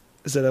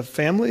 Is it a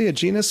family, a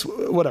genus?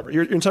 Whatever.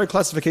 Your entire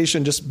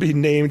classification just be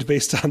named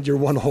based on your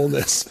one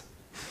wholeness.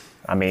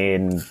 I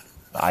mean,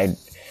 I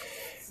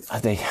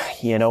think,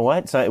 you know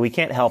what? So we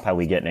can't help how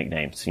we get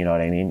nicknames. You know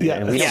what I mean? Yeah,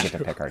 and we don't get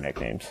to pick our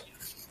nicknames.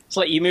 It's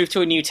like you move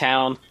to a new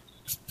town.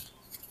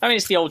 I mean,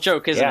 it's the old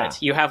joke, isn't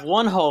it? You have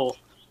one hole.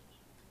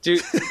 Do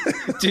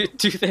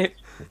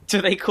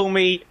they call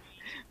me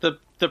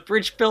the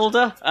bridge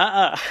builder?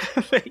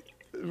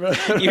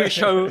 You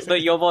show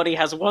that your body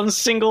has one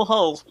single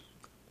hole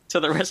to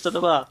the rest of the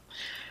bar.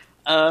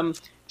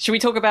 Should we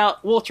talk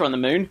about water on the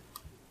moon?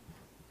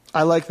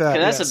 I like that.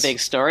 That's a big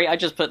story. I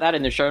just put that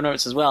in the show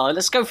notes as well.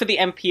 Let's go for the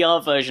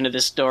NPR version of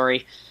this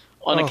story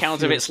on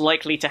account of it's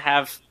likely to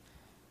have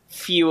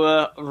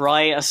fewer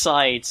wry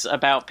asides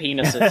about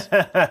penises.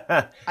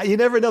 You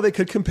never know. They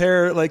could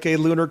compare like a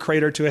lunar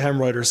crater to a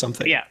hemorrhoid or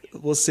something. Yeah.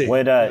 We'll see.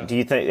 Do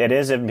you think it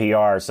is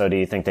NPR? So do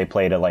you think they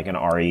played like an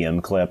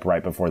REM clip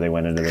right before they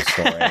went into the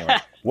story?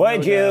 Like,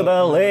 would you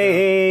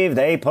believe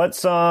they put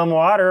some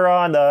water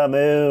on the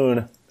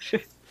moon?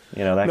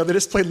 You know that. No, they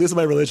just played "Losing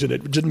My Religion."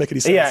 It didn't make any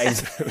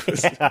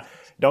sense. Yeah.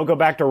 Don't go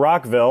back to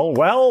Rockville.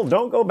 Well,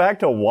 don't go back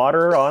to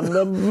water on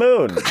the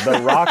moon.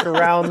 The rock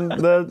around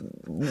the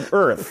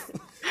Earth.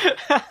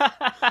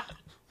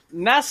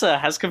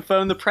 NASA has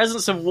confirmed the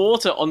presence of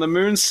water on the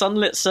moon's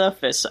sunlit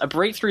surface, a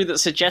breakthrough that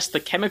suggests the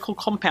chemical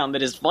compound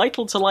that is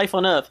vital to life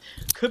on Earth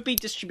could be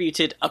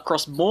distributed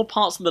across more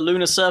parts of the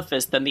lunar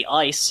surface than the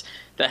ice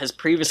that has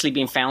previously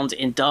been found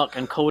in dark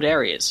and cold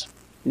areas.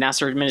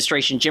 NASA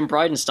administration Jim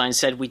Bridenstine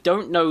said, "We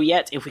don't know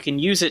yet if we can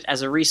use it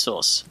as a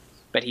resource."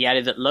 But he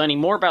added that learning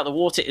more about the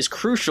water is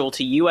crucial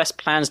to U.S.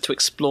 plans to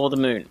explore the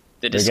moon.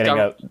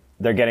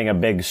 They're getting a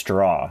big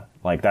straw.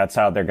 Like that's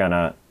how they're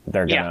gonna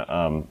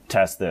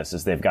test this.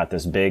 Is they've got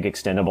this big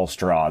extendable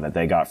straw that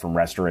they got from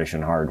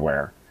Restoration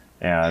Hardware,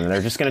 and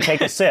they're just gonna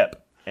take a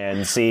sip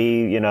and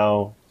see, you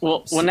know.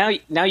 Well,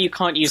 now you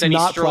can't use any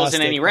straws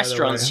plastic, in any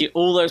restaurants.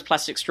 All those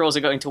plastic straws are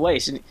going to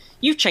waste. And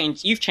you've chained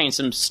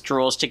some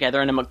straws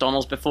together in a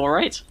McDonald's before,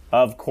 right?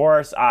 Of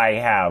course I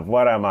have.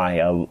 What am I,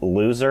 a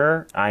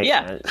loser? I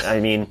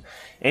mean,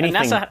 anything.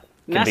 And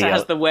NASA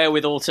has the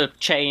wherewithal to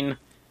chain.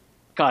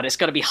 God, it's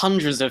got to be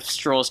hundreds of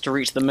straws to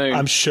reach the moon.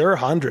 I'm sure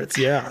hundreds,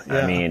 yeah.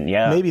 I mean,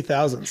 yeah. Maybe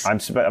thousands.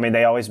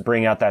 They always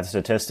bring out that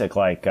statistic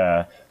like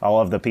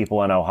all of the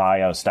people in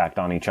Ohio stacked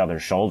on each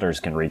other's shoulders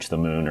can reach the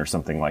moon or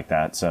something like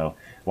that. So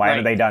why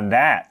haven't they done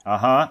that?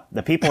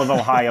 The people of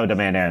Ohio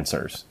demand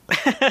answers.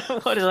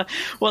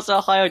 What's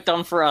Ohio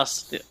done for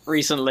us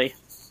recently?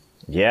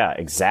 Yeah,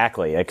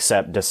 exactly.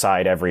 Except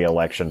decide every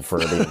election for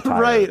the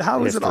entire right.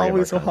 How is it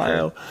always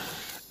Ohio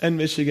and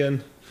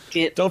Michigan?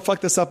 Don't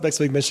fuck this up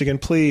next week, Michigan.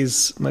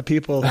 Please, my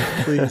people,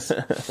 please.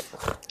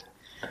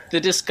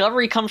 The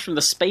discovery comes from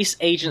the Space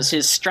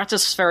Agency's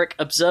Stratospheric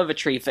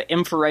Observatory for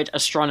Infrared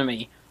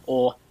Astronomy,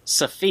 or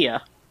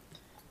SOFIA.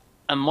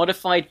 a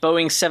modified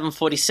Boeing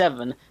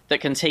 747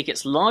 that can take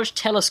its large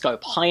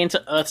telescope high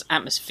into Earth's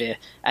atmosphere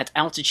at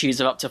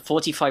altitudes of up to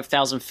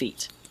 45,000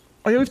 feet.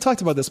 Oh yeah, we've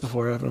talked about this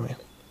before, haven't we?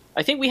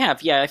 I think we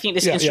have, yeah. I think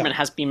this instrument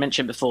has been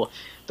mentioned before.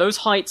 Those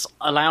heights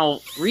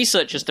allow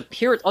researchers to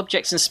peer at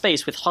objects in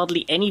space with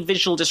hardly any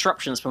visual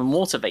disruptions from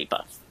water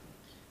vapor.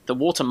 The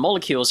water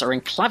molecules are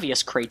in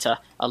Clavius Crater,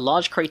 a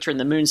large crater in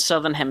the Moon's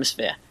southern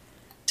hemisphere.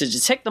 To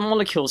detect the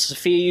molecules,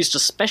 Sophia used a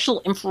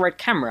special infrared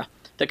camera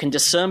that can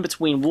discern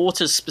between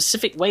water's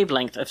specific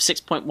wavelength of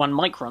 6.1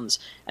 microns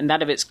and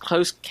that of its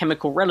close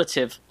chemical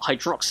relative,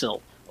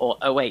 hydroxyl, or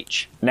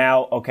OH.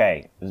 Now,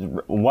 okay,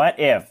 what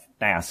if,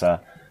 NASA,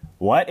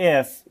 what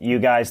if you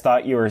guys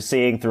thought you were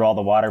seeing through all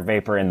the water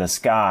vapor in the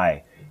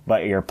sky,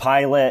 but your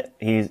pilot,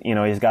 he's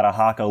got a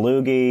hawk a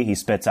loogie, he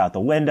spits out the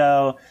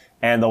window,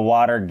 and the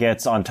water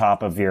gets on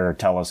top of your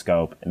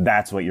telescope.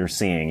 That's what you're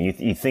seeing.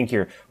 You think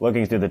you're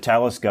looking through the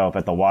telescope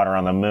at the water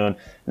on the moon.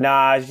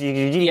 Nah,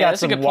 you got that's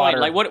some a good water.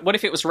 point. Like, what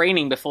if it was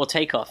raining before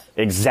takeoff?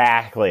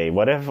 Exactly.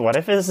 What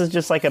if this is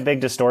just like a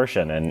big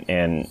distortion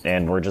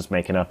and we're just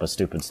making up a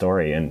stupid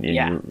story and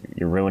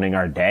you're ruining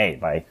our day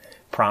by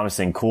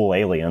promising cool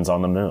aliens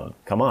on the moon?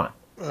 Come on.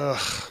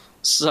 Ugh.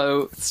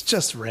 So it's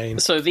just rain.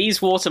 So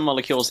these water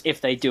molecules,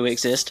 if they do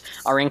exist,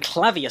 are in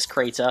Clavius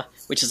Crater,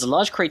 which is a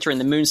large crater in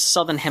the Moon's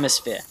southern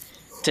hemisphere.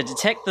 To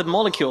detect the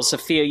molecules,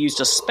 Sophia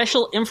used a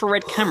special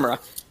infrared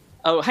camera.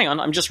 Oh, hang on,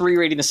 I'm just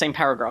rereading the same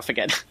paragraph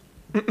again.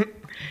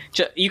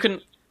 You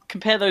can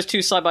compare those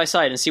two side by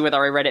side and see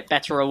whether I read it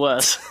better or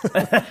worse.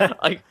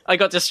 I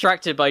got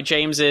distracted by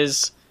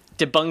James's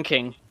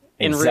debunking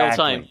in real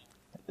time.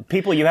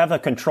 People, you have a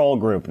control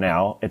group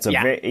now. It's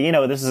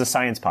this is a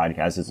science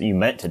podcast. You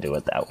meant to do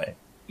it that way.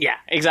 Yeah,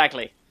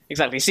 exactly.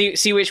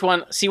 See which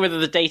one. See whether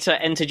the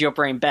data entered your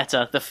brain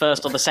better the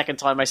first or the second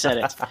time I said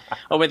it,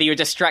 or whether you were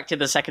distracted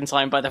the second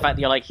time by the fact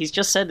that you're like, he's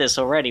just said this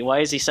already. Why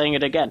is he saying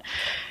it again?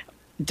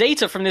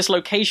 Data from this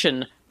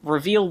location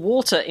reveal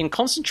water in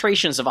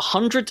concentrations of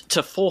 100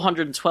 to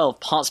 412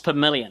 parts per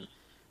million,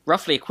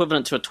 roughly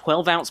equivalent to a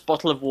 12-ounce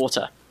bottle of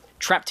water,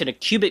 trapped in a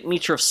cubic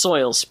meter of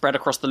soil spread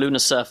across the lunar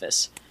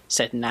surface,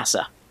 said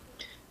NASA.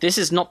 This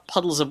is not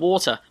puddles of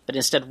water, but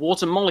instead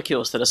water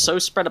molecules that are so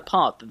spread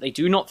apart that they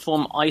do not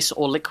form ice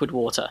or liquid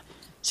water,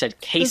 said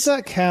Casey. Does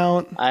that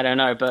count? I don't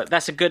know, but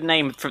that's a good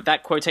name.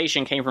 That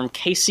quotation came from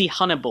Casey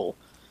Honeyball,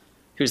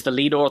 who's the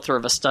lead author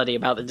of a study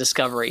about the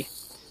discovery.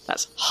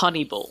 That's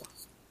Honeyball.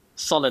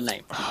 Solid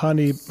name.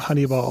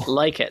 Honeyball.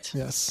 Like it.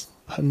 Yes.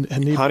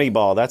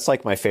 Honeyball, that's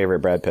like my favorite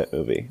Brad Pitt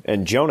movie.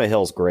 And Jonah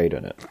Hill's great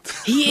in it.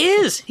 He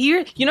is!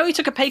 He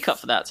took a pay cut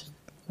for that.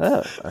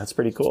 Oh, that's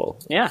pretty cool.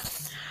 Yeah.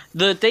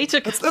 The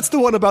data... That's the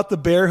one about the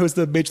bear who's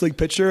the Major League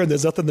pitcher, and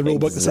there's nothing in the rule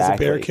book that says a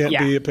bear can't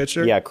be a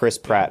pitcher. Yeah, Chris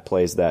Pratt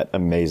plays that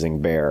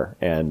amazing bear,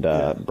 and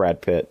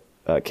Brad Pitt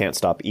can't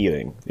stop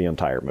eating the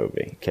entire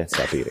movie. Can't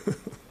stop eating.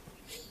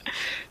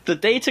 The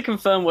data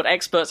confirm what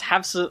experts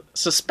have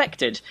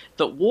suspected,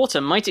 that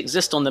water might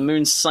exist on the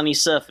moon's sunny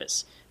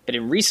surface. But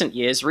in recent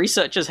years,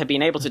 researchers have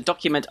been able to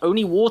document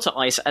only water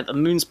ice at the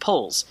moon's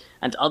poles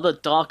and other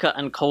darker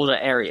and colder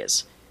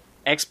areas.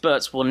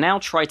 Experts will now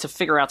try to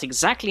figure out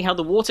exactly how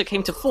the water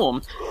came to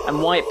form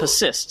and why it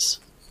persists.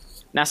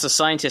 NASA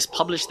scientists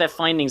published their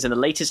findings in the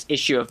latest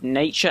issue of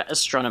Nature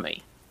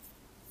Astronomy.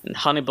 And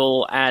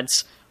Honeyball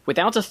adds,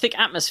 without a thick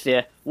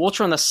atmosphere,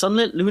 water on the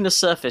sunlit lunar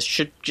surface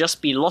should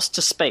just be lost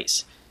to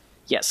space.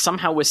 Yet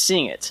somehow we're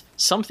seeing it.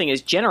 Something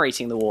is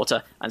generating the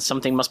water, and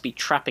something must be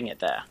trapping it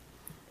there.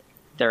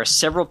 There are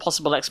several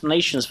possible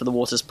explanations for the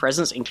water's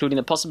presence, including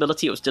the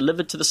possibility it was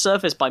delivered to the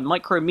surface by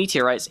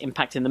micrometeorites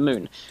impacting the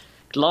moon.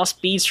 Glass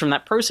beads from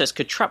that process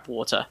could trap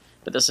water,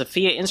 but the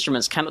Sophia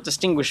instruments cannot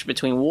distinguish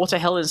between water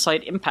held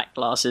inside impact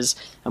glasses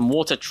and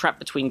water trapped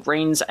between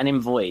grains and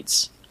in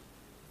voids.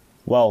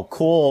 Well,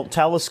 cool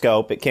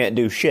telescope. It can't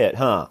do shit,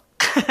 huh?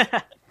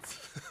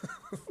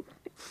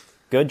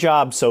 Good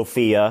job,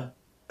 Sophia.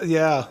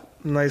 Yeah,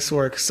 nice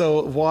work.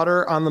 So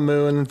water on the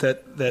moon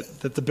that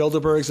the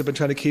Bilderbergs have been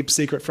trying to keep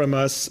secret from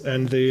us,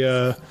 and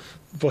the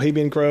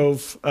Bohemian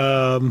Grove.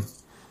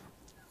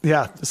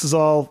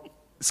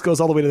 This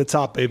goes all the way to the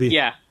top, baby.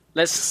 Yeah.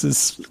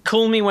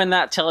 Call me when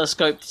that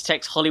telescope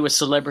detects Hollywood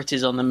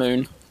celebrities on the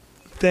moon.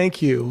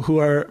 Thank you, who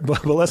are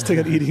molesting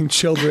and eating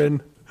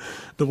children.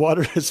 The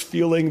water is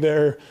fueling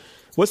their...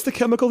 What's the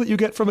chemical that you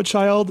get from a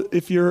child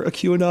if you're a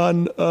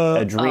QAnon?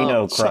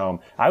 Adrenochrome.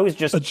 I was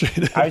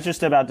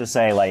just about to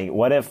say, like,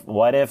 what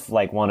if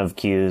like one of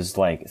Q's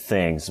like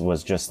things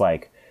was just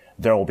like,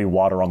 there will be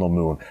water on the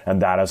moon,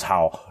 and that is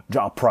how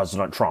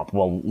President Trump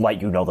will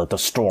let you know that the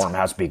storm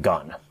has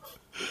begun.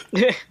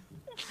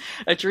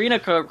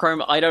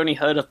 Adrenochrome I'd only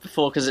heard of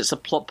before because it's a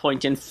plot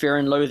point in Fear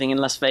and Loathing in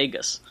Las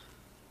Vegas.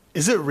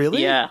 Is it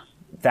really? Yeah.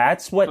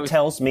 That's what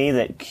tells me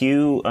that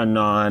Q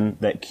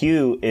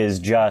is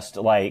just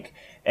like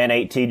an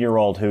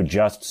 18-year-old who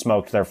just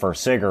smoked their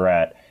first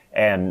cigarette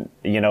And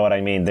you know what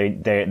I mean?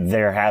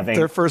 They're having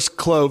their first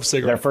clove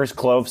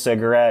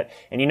cigarette.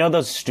 And you know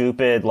those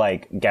stupid,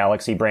 like,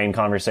 galaxy brain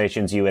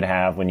conversations you would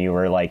have when you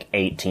were, like,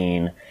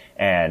 18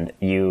 and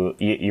you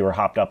were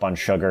hopped up on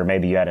sugar.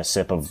 Maybe you had a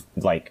sip of,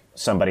 like,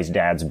 somebody's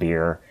dad's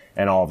beer.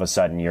 And all of a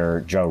sudden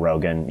you're Joe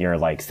Rogan. You're,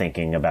 like,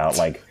 thinking about,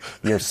 like,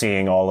 you're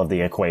seeing all of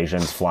the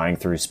equations flying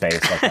through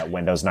space like that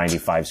Windows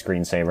 95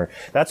 screensaver.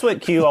 That's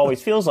what Q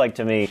always feels like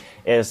to me,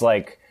 is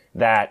like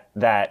that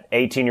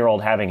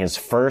 18-year-old having his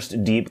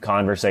first deep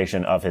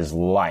conversation of his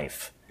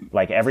life.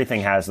 Like,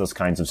 everything has those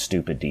kinds of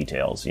stupid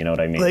details. You know what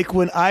I mean? Like,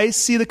 when I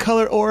see the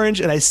color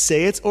orange and I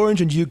say it's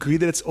orange and you agree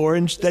that it's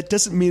orange, that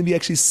doesn't mean we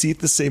actually see it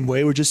the same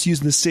way. We're just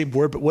using the same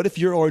word. But what if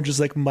your orange is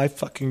like my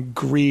fucking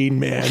green,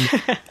 man?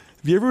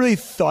 Have you ever really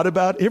thought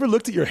about it? You ever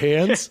looked at your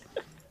hands?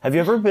 Have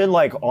you ever been,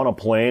 like, on a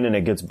plane and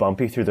it gets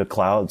bumpy through the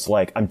clouds?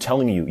 Like, I'm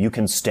telling you, you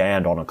can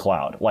stand on a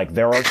cloud. Like,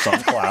 there are some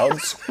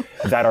clouds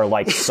that are,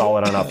 like,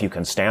 solid enough you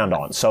can stand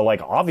on. So,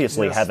 like,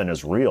 obviously heaven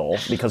is real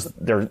because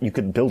you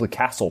could build a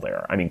castle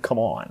there. I mean, come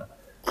on.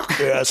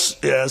 Yes.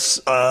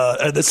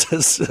 And this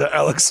is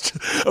Alex.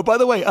 Oh, by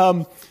the way,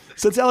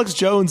 since Alex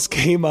Jones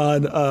came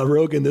on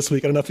Rogan this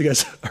week, I don't know if you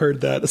guys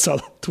heard that. I saw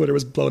Twitter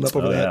was blowing up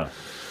over that.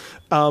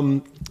 Yeah.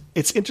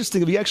 It's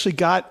interesting. We actually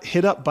got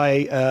hit up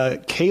by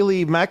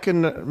Kayleigh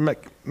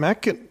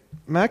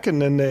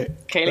McEnany.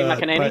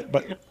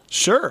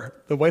 Sure,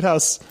 the White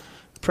House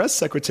press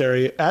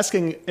secretary,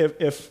 asking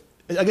if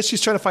I guess she's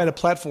trying to find a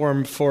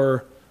platform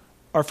for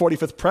our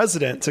 45th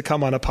president to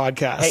come on a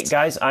podcast. Hey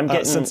guys, I'm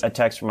getting a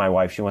text from my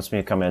wife. She wants me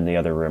to come in the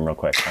other room real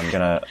quick. I'm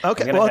gonna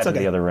head to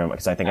the other room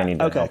because I think I need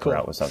to help her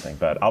out with something.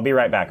 But I'll be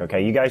right back.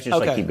 Okay, you guys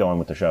just keep going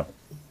with the show.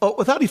 Oh,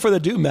 without any further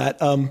ado,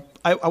 Matt,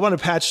 I want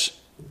to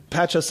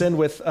patch us in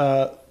with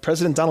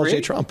President Donald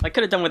J. Trump. I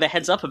could have done with a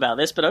heads up about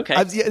this, but okay.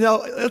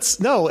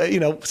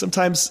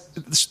 Sometimes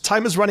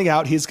time is running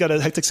out. He's got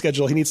a hectic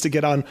schedule. He needs to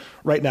get on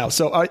right now.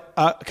 So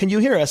can you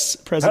hear us,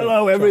 President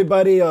Hello, Trump?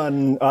 Everybody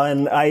on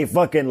I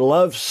fucking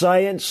love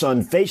science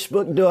on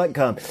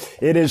Facebook.com.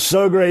 It is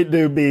so great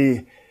to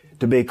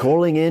be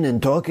calling in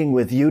and talking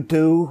with you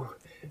two.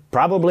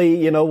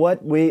 Probably, you know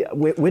what?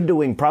 We're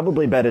doing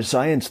probably better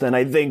science than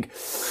I think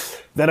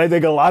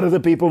a lot of the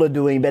people are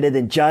doing. Better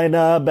than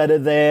China, better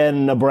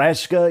than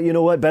Nebraska, you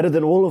know what, better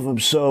than all of them.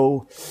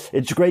 So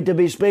it's great to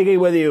be speaking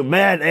with you.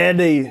 Matt,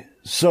 Andy,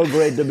 so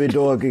great to be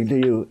talking to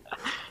you.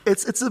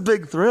 It's a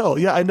big thrill.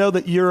 Yeah, I know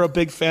that you're a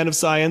big fan of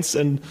science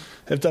and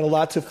have done a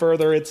lot to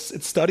further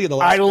its study in the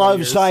last I love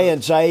years,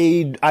 science. So.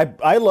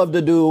 I love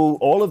to do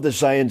all of the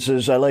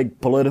sciences. I like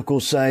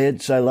political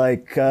science. I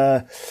like,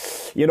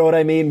 you know what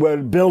I mean?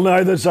 When Bill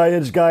Nye the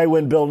Science Guy,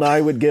 when Bill Nye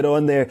would get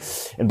on there.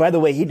 And by the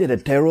way, he did a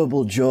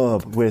terrible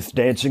job with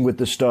Dancing with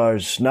the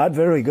Stars. Not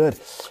very good.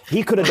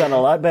 He could have done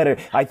a lot better.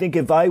 I think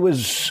if I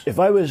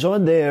was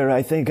on there,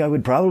 I think I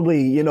would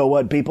probably, you know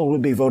what, people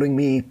would be voting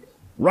me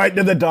right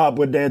to the top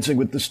with Dancing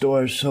with the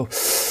Stars. So,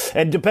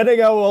 and depending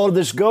how all of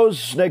this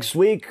goes next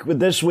week, with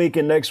this week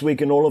and next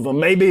week and all of them,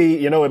 maybe,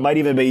 you know, it might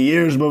even be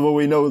years before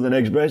we know who the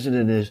next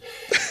president is.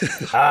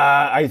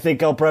 I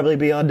think I'll probably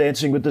be on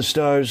Dancing with the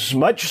Stars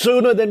much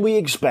sooner than we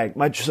expect,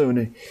 much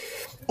sooner.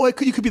 Well,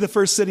 you could be the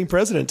first sitting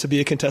president to be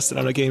a contestant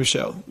on a game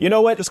show. You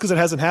know what? Just because it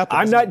hasn't happened.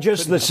 I'm not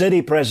just the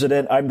city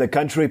president. I'm the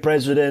country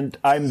president.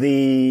 I'm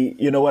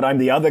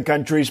the other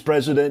country's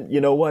president.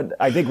 You know what?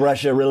 I think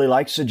Russia really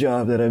likes the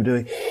job that I'm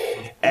doing.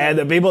 And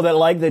the people that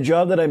like the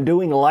job that I'm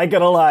doing like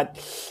it a lot.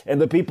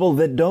 And the people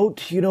that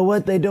don't, you know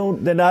what? They're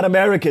not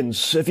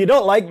Americans. If you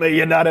don't like me,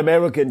 you're not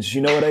Americans.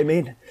 You know what I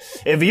mean?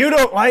 If you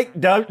don't like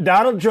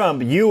Donald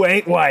Trump, you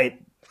ain't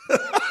white.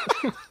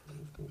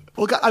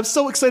 Well, God, I'm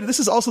so excited.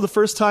 This is also the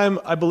first time,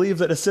 I believe,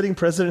 that a sitting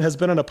president has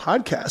been on a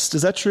podcast.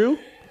 Is that true?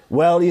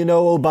 Well, you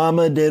know,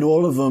 Obama did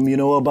all of them. You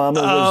know,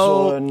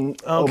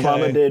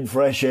 Obama did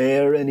Fresh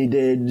Air, and he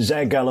did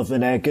Zach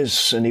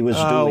Galifianakis, and he was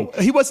doing...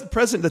 He wasn't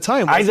president at the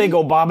time, I think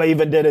Obama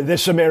even did a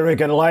This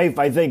American Life.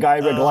 I think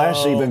Ira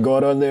Glass even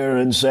got on there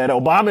and said,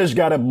 Obama's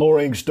got a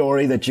boring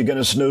story that you're going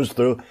to snooze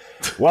through.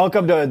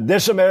 Welcome to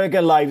This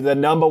American Life, the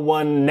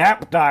 #1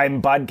 nap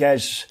time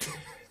podcast.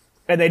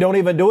 And they don't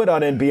even do it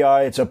on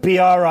NPR. It's a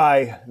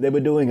PRI. They were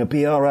doing a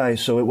PRI,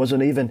 so it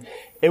wasn't even...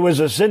 It was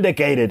a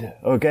syndicated,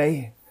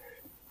 okay?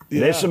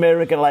 Yeah. This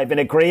American Life. And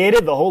it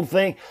created the whole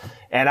thing.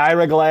 And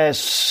Ira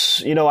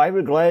Glass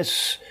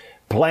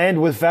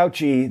planned with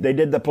Fauci. They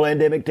did the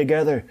pandemic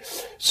together.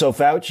 So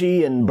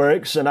Fauci and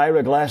Birx and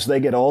Ira Glass, they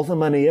get all the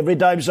money. Every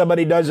time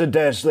somebody does a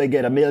test, they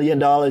get $1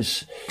 million.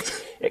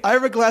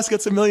 Ira Glass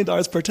gets $1 million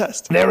per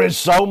test. There is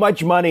so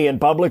much money in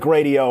public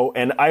radio,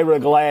 and Ira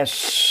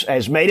Glass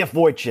has made a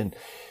fortune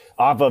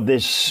off of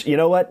this. You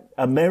know what?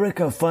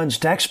 America funds,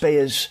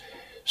 taxpayers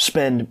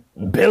spend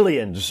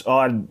billions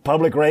on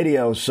public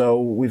radio, so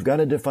we've got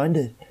to defund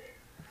it.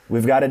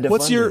 We've got to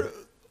defund it.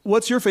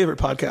 What's your favorite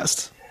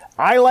podcast?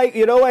 I like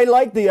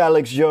the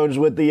Alex Jones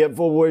with the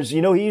InfoWars.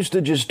 You know, he used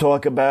to just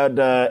talk about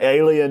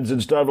aliens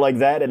and stuff like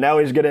that, and now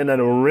he's getting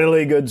into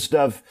really good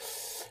stuff.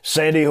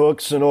 Sandy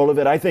Hooks and all of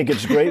it. I think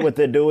it's great what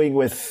they're doing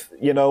with,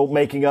 you know,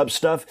 making up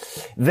stuff.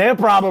 They're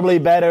probably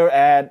better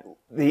at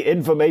the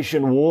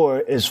information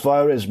war as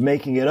far as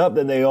making it up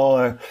than they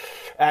are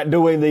at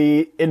doing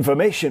the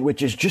information,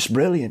 which is just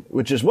brilliant,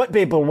 which is what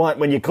people want.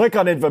 When you click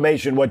on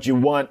information, what you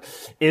want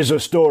is a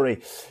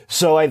story.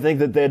 So I think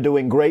that they're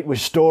doing great with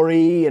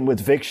story and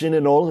with fiction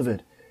and all of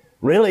it.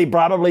 Really,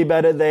 probably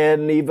better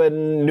than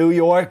even New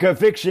Yorker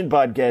fiction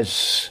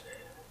podcasts.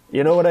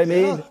 You know what I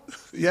mean?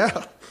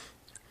 Yeah.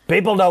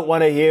 People don't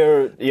want to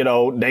hear,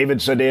 David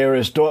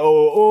Sedaris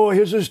story.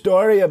 Here's a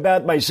story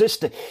about my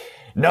sister.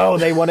 No,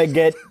 they want to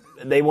get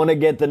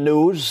the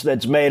news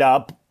that's made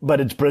up, but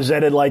it's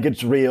presented like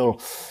it's real.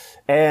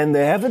 And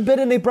there haven't been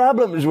any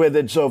problems with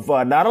it so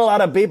far. Not a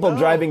lot of people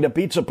driving to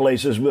pizza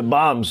places with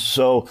bombs.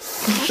 So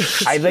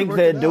I think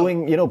they're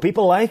doing,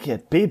 people like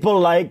it. People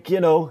like,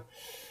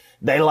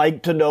 they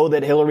like to know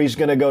that Hillary's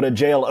going to go to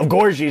jail. Of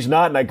course she's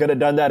not, and I could have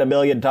done that a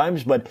million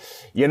times. But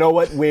you know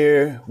what?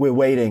 We're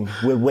waiting.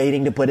 We're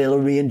waiting to put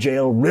Hillary in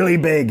jail really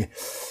big.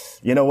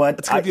 You know what?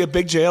 It's going to be a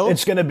big jail?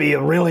 It's going to be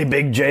a really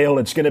big jail.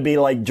 It's going to be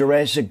like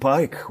Jurassic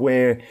Park,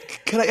 where...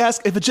 Can I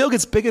ask, if a jail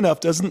gets big enough,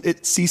 doesn't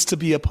it cease to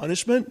be a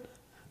punishment?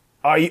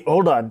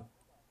 Hold on.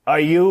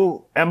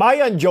 Am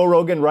I on Joe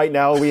Rogan right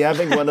now? Are we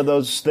having one of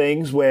those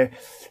things where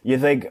you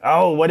think,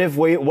 what if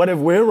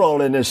we're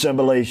all in a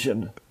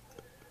simulation?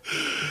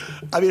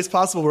 I mean, it's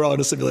possible we're all in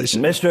a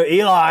simulation. Mr.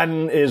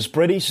 Elon is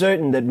pretty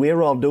certain that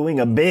we're all doing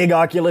a big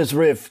Oculus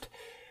Rift.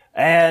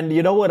 And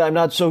you know what? I'm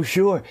not so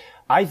sure.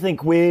 I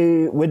think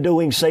we're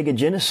doing Sega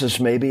Genesis,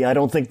 maybe. I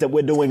don't think that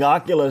we're doing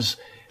Oculus.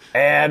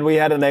 And we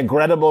had an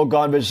incredible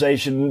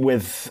conversation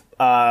with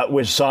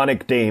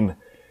Sonic Team,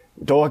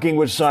 talking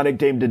with Sonic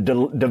Team to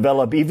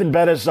develop even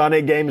better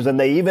Sonic games than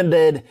they even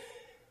did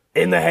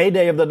in the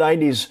heyday of the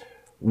 90s.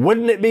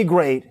 Wouldn't it be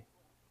great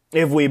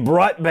if we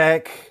brought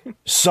back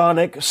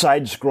Sonic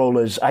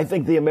side-scrollers? I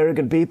think the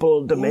American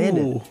people demand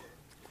it.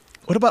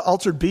 What about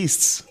Altered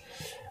Beasts?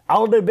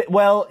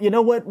 Well, you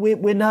know what?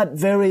 We're not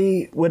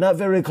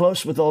very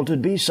close with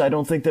Altered Beasts. I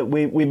don't think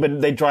that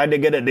they tried to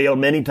get a deal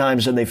many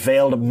times and they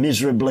failed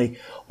miserably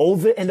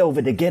over and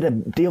over to get a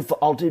deal for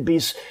Altered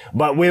Beasts.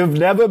 But we've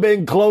never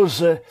been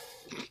closer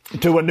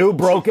to a new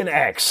Broken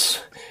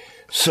Axe.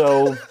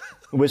 So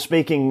we're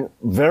speaking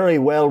very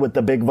well with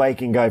the big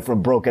Viking guy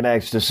from Broken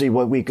Axe to see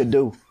what we could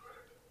do.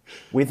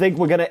 We think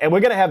we're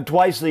gonna have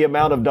twice the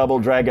amount of double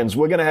dragons.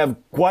 We're gonna have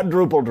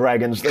quadruple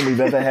dragons than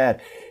we've ever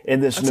had in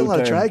this That's new a lot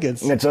term. of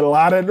dragons. It's a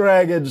lot of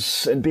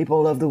dragons, and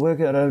people love the work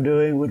that I'm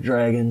doing with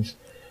dragons.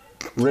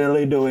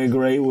 Really doing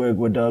great work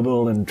with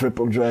double and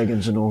triple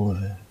dragons and all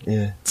of it.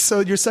 Yeah. So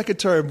your second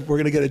term, we're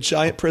gonna get a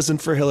giant prison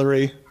for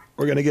Hillary.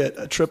 We're gonna get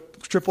a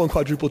triple and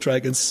quadruple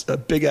dragons, a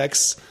big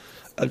X,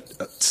 a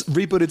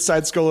rebooted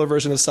side-scroller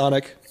version of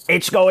Sonic.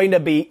 It's going to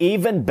be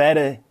even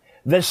better.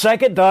 The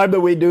second time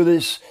that we do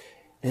this,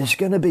 it's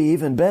going to be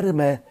even better,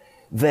 man,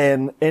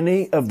 than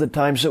any of the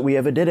times that we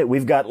ever did it.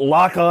 We've got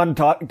lock-on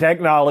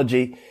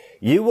technology.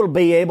 You will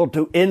be able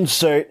to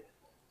insert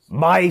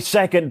my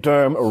second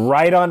term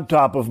right on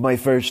top of my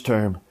first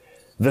term,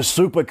 the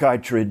super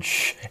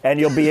cartridge. And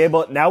you'll be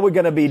able, now we're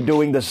going to be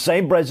doing the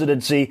same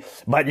presidency,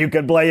 but you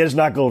can play as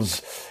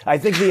Knuckles. I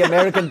think the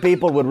American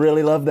people would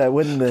really love that,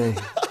 wouldn't they?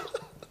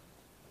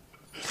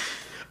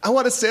 I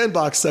want a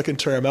sandbox second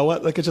term. I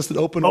want just an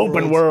open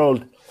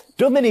world.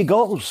 Too many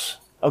goals.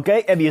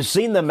 Okay, have you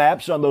seen the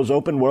maps on those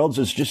open worlds?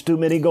 It's just too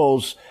many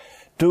goals,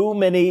 too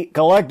many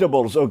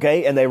collectibles,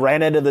 okay? And they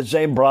ran into the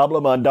same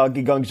problem on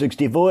Donkey Kong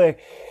 64,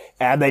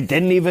 and they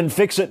didn't even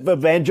fix it for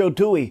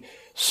Banjo-Tooie.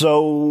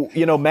 So,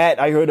 Matt,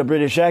 I heard a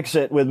British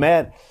accent with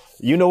Matt.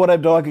 You know what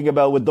I'm talking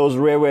about with those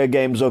Rareware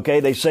games, okay?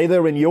 They say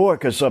they're in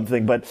York or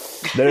something, but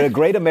they're a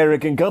great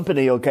American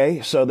company, okay?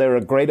 So they're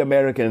a great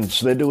Americans.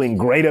 They're doing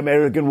great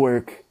American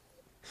work.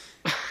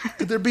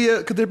 Could there be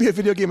a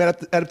video game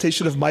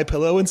adaptation of My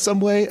Pillow in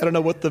some way? I don't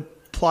know what the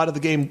plot of the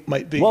game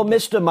might be. Well,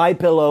 Mr. My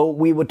Pillow,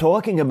 we were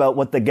talking about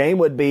what the game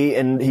would be,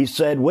 and he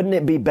said, wouldn't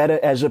it be better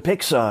as a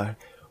Pixar?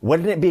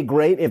 Wouldn't it be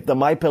great if the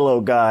My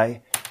Pillow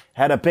guy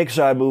had a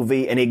Pixar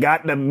movie and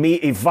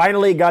he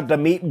finally got to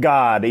meet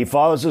God. He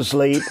falls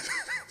asleep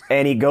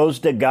and he goes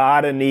to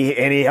God and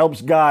he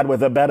helps God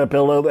with a better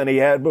pillow than he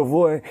had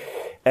before.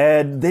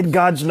 And then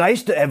God's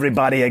nice to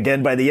everybody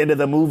again by the end of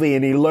the movie,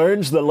 and he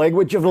learns the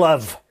language of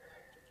love.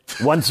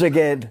 Once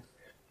again.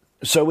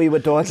 So we were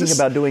talking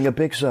about doing a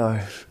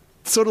Pixar.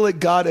 Sort of like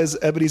God as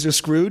Ebenezer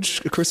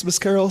Scrooge, A Christmas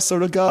Carol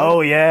sort of God?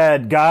 Oh, yeah.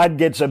 God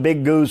gets a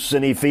big goose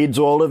and he feeds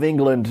all of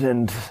England,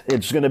 and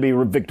it's going to be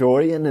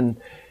Victorian.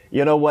 And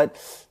you know what?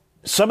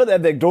 Some of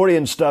that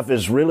Victorian stuff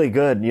is really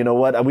good. You know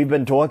what? We've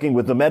been talking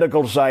with the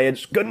medical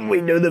science. Couldn't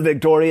we do the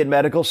Victorian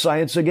medical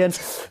science again?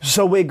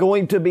 So we're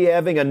going to be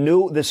having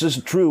this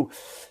is true.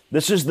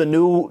 This is the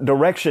new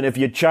direction. If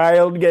your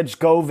child gets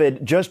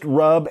COVID, just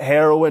rub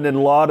heroin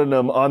and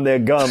laudanum on their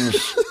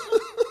gums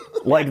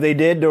like they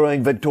did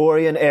during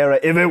Victorian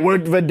era. If it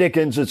worked for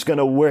Dickens, it's going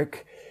to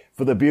work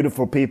for the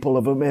beautiful people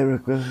of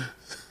America.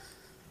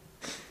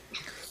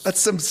 That's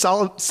some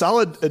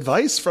solid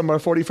advice from our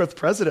 45th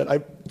president.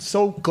 I'm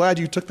so glad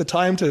you took the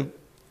time to.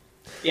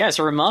 Yeah, it's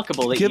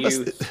remarkable that you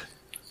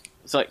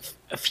it's like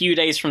a few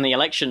days from the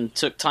election,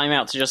 took time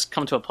out to just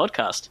come to a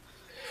podcast.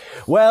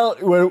 Well,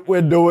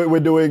 we're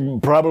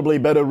doing probably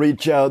better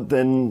reach out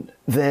than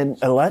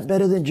a lot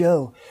better than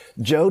Joe.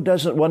 Joe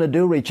doesn't want to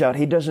do reach out.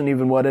 He doesn't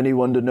even want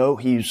anyone to know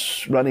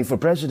he's running for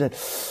president.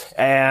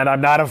 And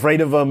I'm not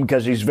afraid of him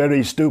because he's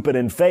very stupid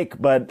and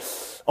fake, but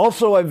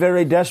also I'm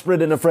very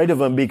desperate and afraid of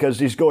him because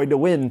he's going to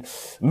win.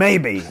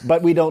 Maybe,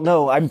 but we don't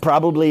know. I'm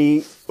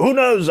probably, who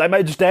knows? I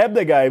might stab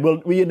the guy.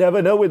 Well, you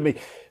never know with me.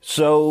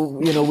 So,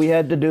 we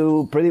had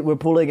to we're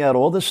pulling out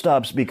all the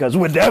stops because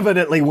we're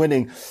definitely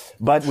winning.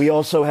 But we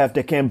also have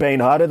to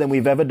campaign harder than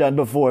we've ever done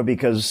before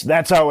because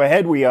that's how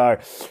ahead we are.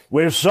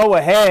 We're so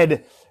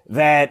ahead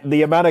that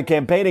the amount of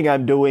campaigning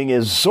I'm doing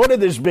is sort of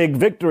this big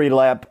victory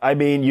lap. I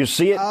mean, you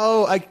see it.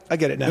 Oh, I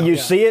get it now. You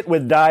see it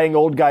with dying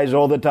old guys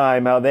all the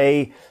time, how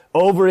they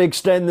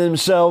overextend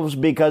themselves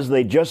because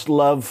they just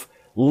love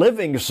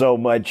living so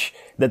much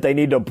that they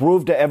need to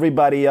prove to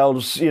everybody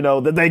else,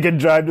 that they can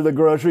drive to the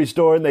grocery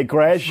store and they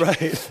crash.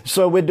 Right.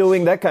 So we're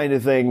doing that kind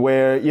of thing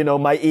where,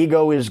 my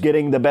ego is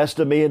getting the best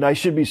of me and I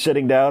should be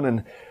sitting down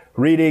and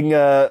reading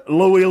a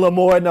Louis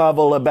L'Amour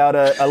novel about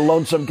a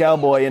lonesome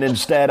cowboy, and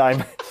instead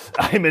I'm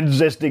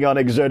insisting on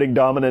exerting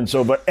dominance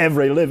over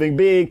every living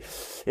being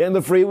in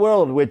the free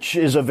world, which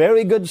is a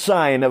very good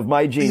sign of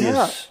my genius.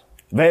 Yeah.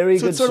 Very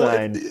good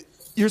sign.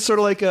 You're sort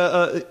of like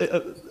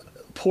a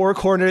poor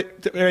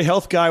coronary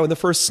health guy when the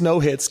first snow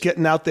hits,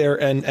 getting out there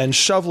and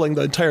shoveling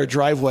the entire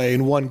driveway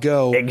in one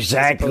go.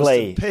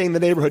 Exactly. Paying the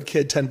neighborhood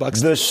kid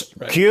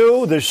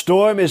 $10. The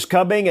storm is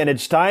coming, and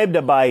it's time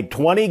to buy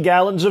 20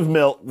 gallons of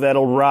milk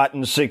that'll rot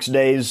in 6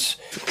 days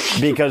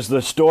because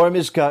the storm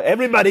is coming.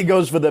 Everybody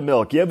goes for the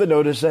milk. You ever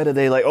notice that? Are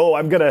they like, oh,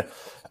 I'm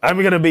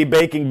gonna be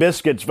baking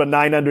biscuits for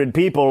 900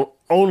 people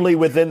only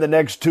within the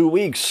next 2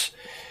 weeks,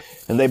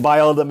 and they buy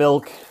all the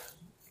milk.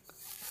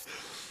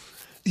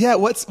 Yeah,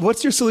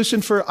 what's your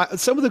solution for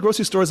some of the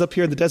grocery stores up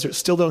here in the desert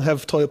still don't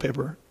have toilet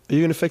paper? Are you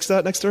going to fix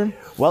that next term?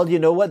 Well, you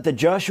know what? The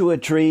Joshua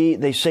tree,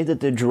 they say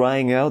that they're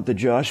drying out the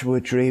Joshua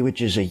tree,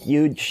 which is a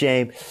huge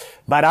shame.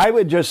 But I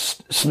would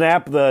just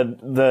snap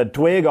the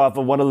twig off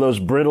of one of those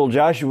brittle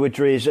Joshua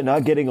trees and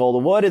not getting all the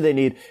water they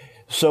need.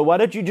 So why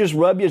don't you just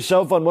rub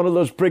yourself on one of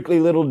those prickly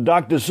little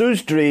Dr.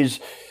 Seuss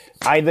trees?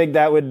 I think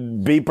that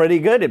would be pretty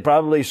good. It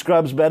probably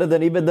scrubs better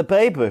than even the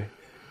paper.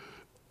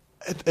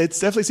 It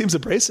definitely seems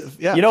abrasive,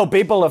 yeah.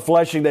 People are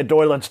flushing their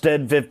toilets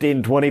 10,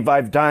 15,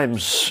 25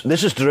 times.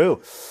 This is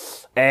true.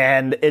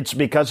 And it's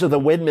because of the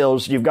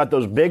windmills. You've got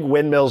those big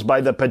windmills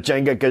by the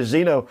Pechanga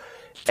Casino,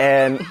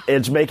 and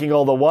it's making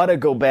all the water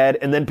go bad.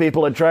 And then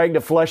people are trying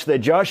to flush their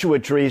Joshua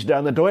trees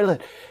down the toilet.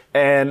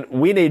 And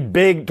we need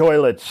big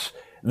toilets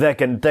that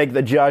can take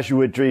the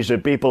Joshua trees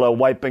that people are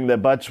wiping their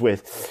butts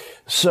with.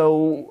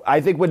 So I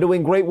think we're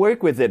doing great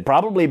work with it.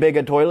 Probably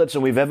bigger toilets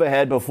than we've ever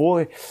had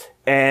before.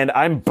 And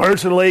I'm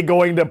personally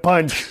going to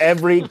punch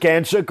every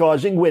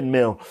cancer-causing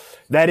windmill.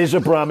 That is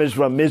a promise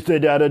from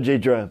Mr. Donald J.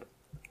 Trump.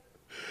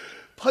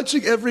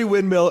 Punching every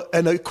windmill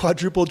and a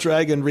quadruple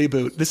dragon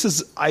reboot.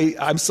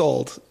 I'm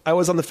sold. I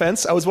was on the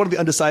fence. I was one of the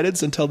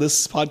undecideds until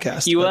this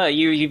podcast.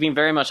 You've been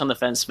very much on the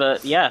fence,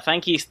 but yeah,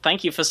 thank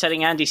you for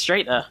setting Andy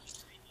straight there.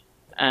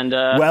 And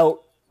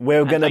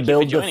we're going to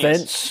build the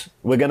fence.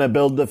 We're going to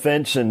build the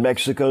fence, and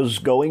Mexico's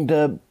going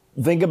to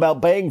think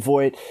about paying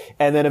for it,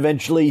 and then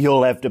eventually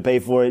you'll have to pay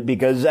for it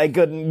because I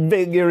couldn't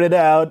figure it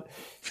out.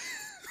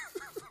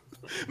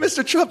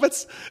 Mr. Trump, I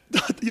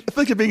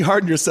think you're being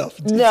hard on yourself.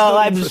 No,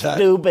 I'm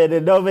stupid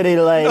and nobody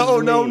likes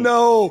me.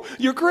 No.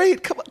 You're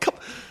great. Come on.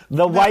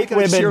 The white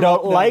women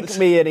don't like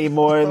me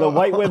anymore. The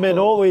white women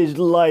always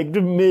liked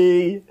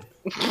me.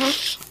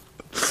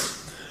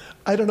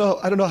 I don't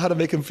know how to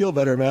make him feel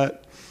better,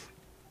 Matt.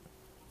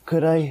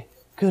 Could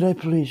I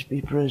please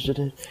be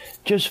president?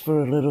 Just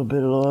for a little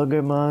bit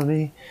longer,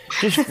 Mommy.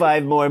 Just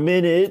 5 more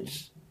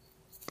minutes.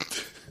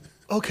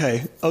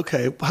 Okay.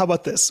 How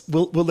about this?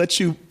 We'll let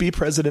you be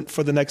president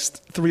for the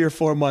next 3 or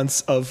 4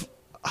 months of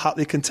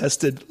hotly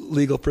contested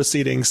legal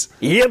proceedings.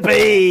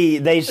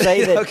 Yippee! They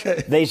say that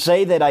Okay. They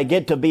say that I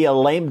get to be a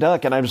lame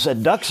duck, and I've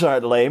said ducks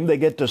aren't lame. They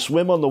get to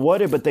swim on the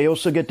water, but they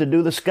also get to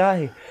do the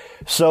sky.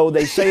 So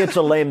they say it's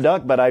a lame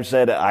duck, but I've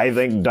said I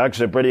think ducks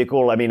are pretty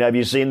cool. I mean, have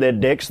you seen their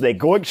dicks? They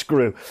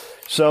corkscrew.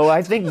 So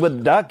I think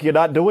with duck, you're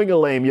not doing a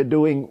lame. You're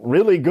doing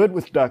really good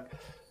with duck.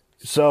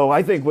 So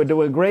I think we're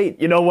doing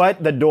great. You know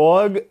what? The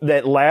dog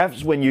that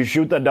laughs when you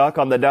shoot the duck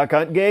on the duck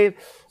hunt game,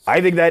 I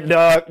think that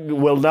dog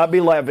will not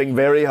be laughing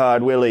very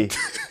hard, will he?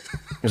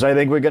 Because I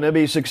think we're going to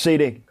be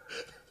succeeding.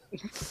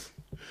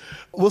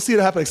 We'll see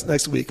what happens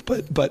next week,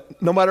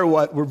 but no matter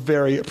what, we're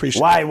very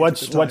appreciative. Why?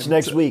 What's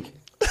next week?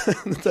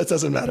 That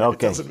doesn't matter.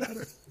 Okay. It doesn't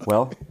matter.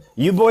 Well,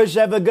 you boys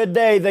have a good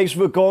day. Thanks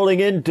for calling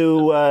in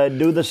to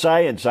do the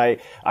science. I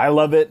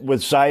love it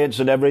with science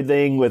and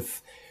everything,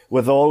 with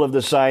all of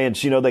the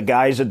science. You know, the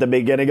guys at the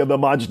beginning of the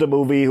monster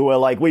movie who are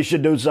like, we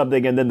should do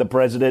something, and then the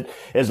president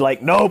is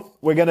like, nope,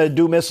 we're going to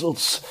do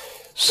missiles.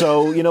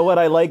 So, you know what?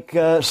 I like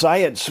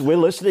science. We're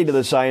listening to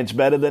the science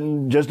better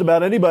than just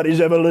about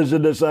anybody's ever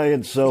listened to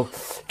science. So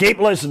keep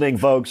listening,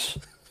 folks.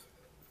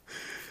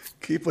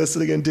 Keep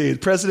listening, indeed.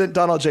 President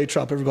Donald J.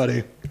 Trump,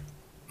 everybody.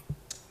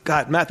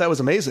 God, Matt, that was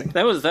amazing.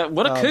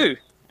 What a coup,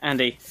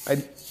 Andy.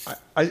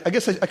 I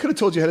guess I could have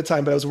told you ahead of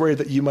time, but I was worried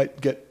that you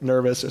might get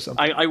nervous or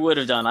something. I would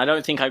have done. I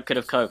don't think I could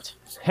have coped.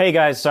 Hey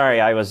guys,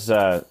 sorry, I was.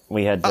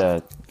 We had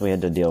to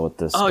deal with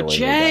this. Oh,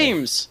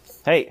 James.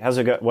 Hey, how's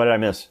it go? What did I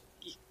miss?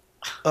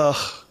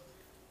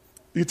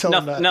 You tell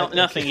him that. No,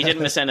 nothing. You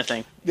didn't miss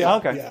anything. Yeah,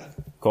 okay. Yeah.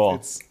 Cool.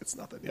 It's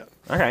nothing. Yeah.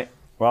 All right.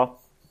 Well.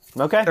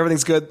 Okay.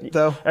 Everything's good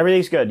though.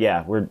 Everything's good.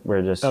 Yeah,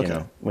 we're just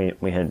okay.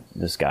 We had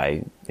this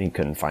guy. He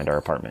couldn't find our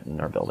apartment in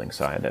our building,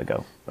 so I had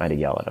to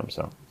yell at him.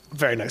 So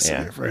very nice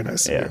of you. Very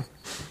nice of you.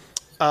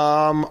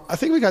 I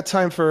think we got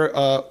time for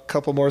a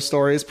couple more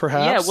stories,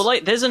 perhaps. Yeah. Well,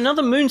 there's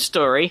another moon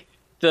story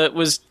that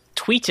was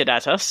tweeted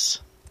at us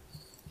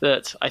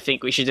that I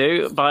think we should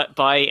do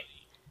by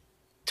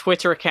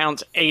Twitter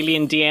account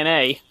Alien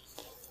DNA.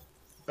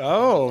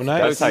 Oh,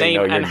 nice. Both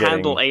name and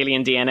handle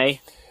Alien DNA.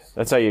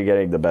 That's how you're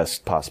getting the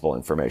best possible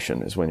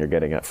information, is when you're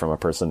getting it from a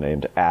person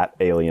named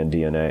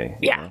 @AlienDNA.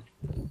 Yeah,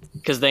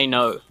 because they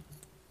know.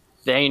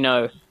 They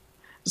know.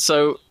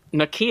 So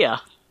Nokia,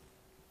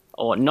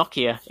 or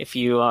Nokia if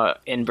you are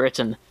in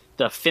Britain,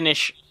 the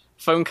Finnish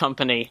phone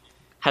company,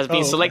 has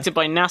been selected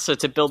by NASA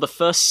to build the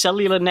first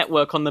cellular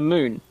network on the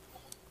moon.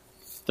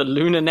 The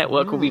lunar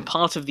network will be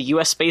part of the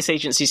US Space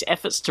Agency's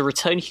efforts to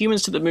return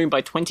humans to the moon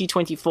by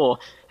 2024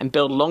 and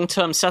build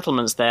long-term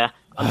settlements there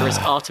under its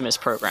Artemis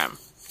program.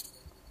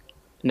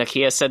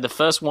 Nokia said the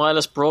first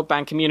wireless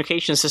broadband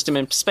communication system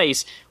in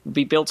space will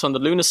be built on the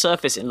lunar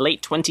surface in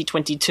late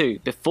 2022,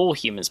 before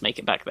humans make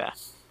it back there.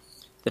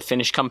 The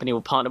Finnish company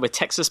will partner with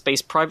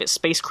Texas-based private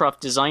spacecraft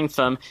design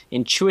firm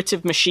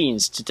Intuitive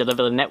Machines to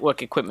deliver the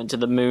network equipment to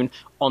the moon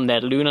on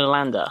their lunar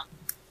lander.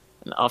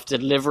 And after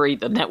delivery,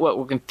 the network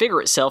will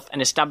configure itself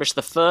and establish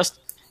the first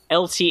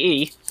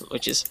LTE,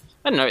 which is,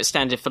 it's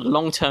standard for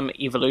long-term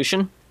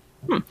evolution.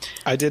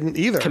 I didn't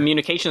either.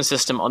 Communication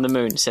system on the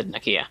moon, said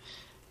Nokia.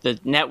 The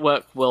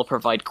network will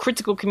provide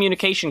critical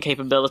communication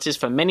capabilities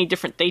for many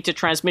different data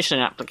transmission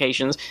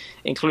applications,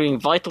 including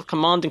vital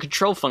command and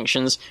control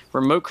functions,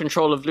 remote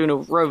control of lunar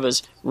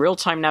rovers,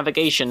 real-time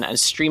navigation, and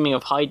streaming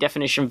of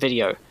high-definition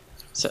video,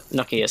 so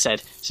Nokia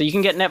said. So you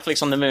can get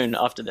Netflix on the moon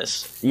after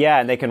this.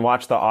 Yeah, and they can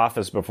watch The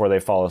Office before they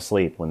fall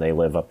asleep when they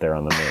live up there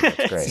on the moon.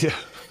 That's great.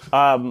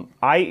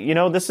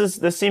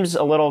 This seems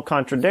a little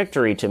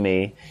contradictory to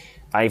me.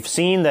 I've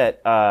seen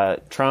that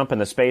Trump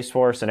and the Space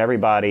Force and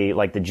everybody,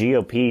 like the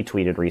GOP,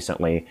 tweeted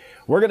recently,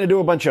 we're going to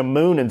do a bunch of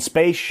moon and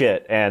space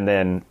shit. And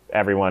then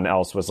everyone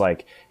else was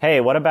like,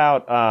 hey, what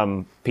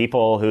about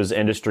people whose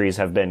industries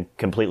have been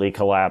completely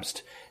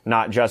collapsed,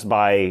 not just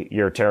by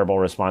your terrible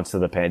response to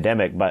the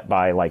pandemic, but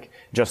by like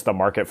just the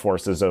market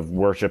forces of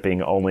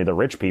worshiping only the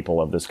rich people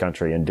of this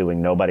country and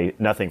doing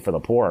nothing for the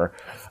poor.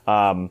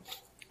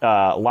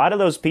 A lot of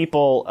those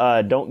people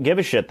don't give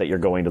a shit that you're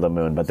going to the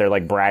moon, but they're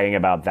like bragging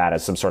about that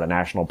as some sort of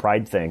national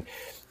pride thing.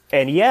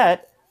 And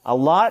yet, a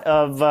lot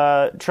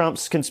of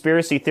Trump's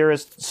conspiracy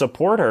theorist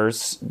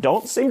supporters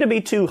don't seem to be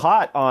too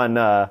hot on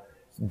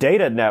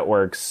data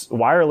networks,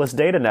 wireless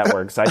data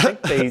networks. I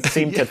think they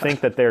seem to think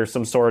that there's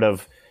some sort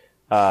of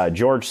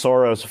George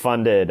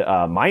Soros-funded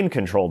mind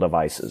control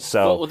devices.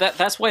 So,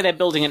 that's why they're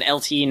building an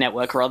LTE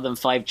network rather than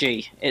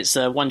 5G. It's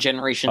one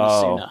generation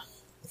sooner.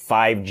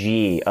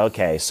 5G.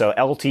 Okay, so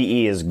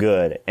LTE is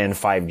good and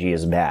 5G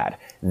is bad.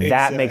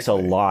 That makes a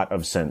lot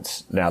of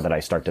sense now that I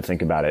start to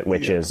think about it,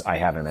 which is I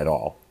haven't at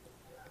all.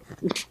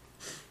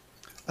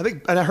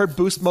 I heard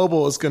Boost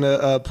Mobile is going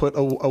to put a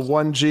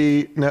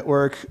 1G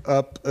network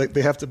up. Like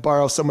they have to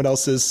borrow someone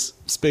else's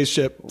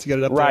spaceship to get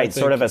it up there. Right,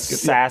 sort of a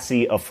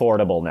sassy,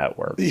 affordable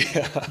network.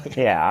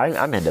 Yeah,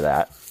 I'm into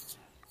that.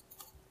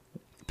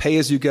 Pay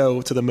as you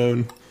go to the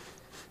moon.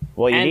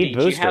 Well, you need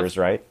boosters,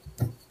 right?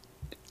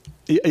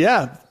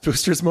 Yeah,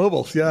 Boosters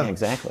Mobile. Yeah,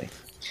 exactly.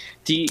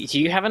 Do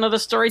you have another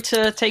story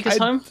to take us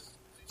home?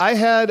 I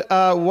had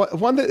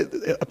one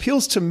that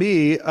appeals to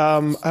me. I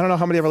don't know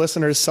how many of our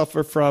listeners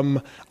suffer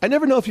from. I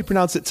never know if you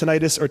pronounce it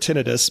tinnitus or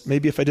tinnitus.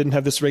 Maybe if I didn't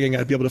have this ringing,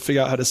 I'd be able to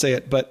figure out how to say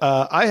it. But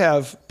I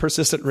have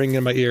persistent ringing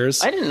in my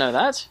ears. I didn't know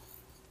that.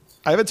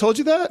 I haven't told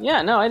you that?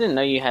 Yeah, no, I didn't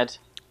know you had.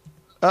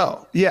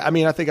 Oh, yeah. I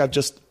mean, I think I've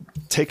just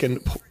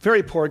taken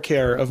very poor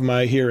care of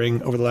my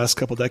hearing over the last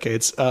couple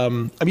decades.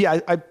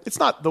 It's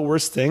not the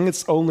worst thing.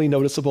 It's only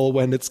noticeable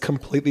when it's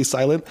completely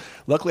silent.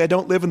 Luckily, I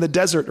don't live in the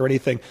desert or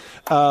anything.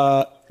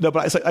 No,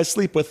 but I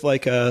sleep with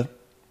like a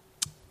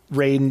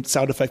rain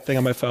sound effect thing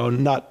on my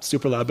phone, not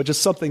super loud, but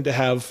just something to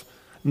have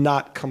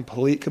not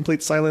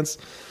complete silence.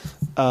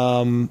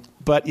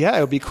 But yeah, it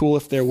would be cool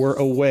if there were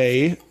a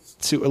way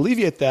to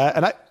alleviate that.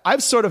 And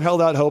I've sort of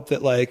held out hope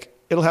that like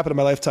it'll happen in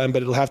my lifetime,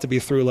 but it'll have to be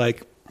through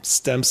like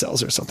stem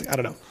cells or something. I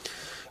don't know.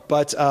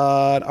 But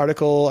an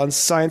article on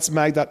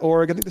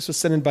sciencemag.org, I think this was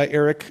sent in by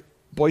Eric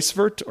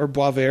Boisvert or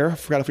Boisvert. I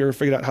forgot if we ever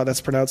figured out how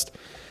that's pronounced.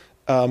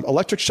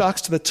 Electric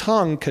shocks to the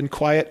tongue can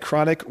quiet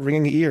chronic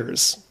ringing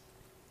ears.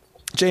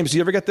 James, do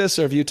you ever get this,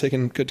 or have you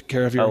taken good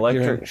care of your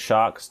electric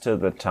shocks to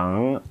the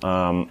tongue?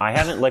 I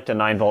haven't licked a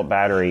 9-volt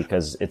battery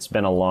because it's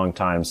been a long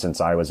time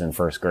since I was in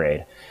first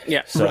grade.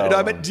 Yeah. So, right.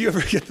 No, but do you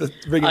ever get the?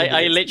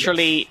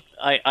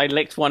 I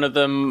licked one of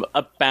them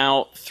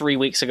about 3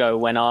 weeks ago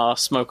when our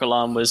smoke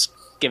alarm was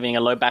giving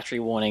a low battery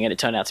warning, and it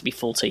turned out to be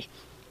faulty.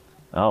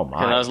 Oh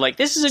my! And I was like,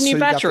 "This is a new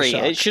battery.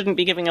 It shouldn't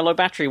be giving a low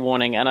battery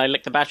warning." And I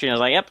licked the battery, and I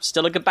was like, "Yep,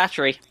 still a good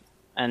battery."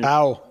 And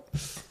ow!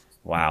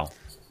 Wow.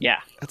 Yeah,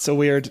 that's so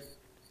weird.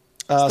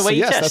 It's the way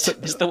you test.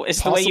 It's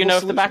the way you know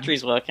if the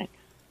battery's working.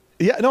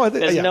 Yeah, no,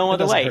 there's no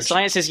other way.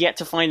 Science has yet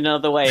to find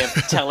another way of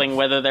telling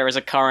whether there is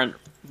a current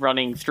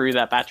running through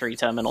that battery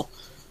terminal.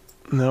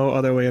 No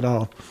other way at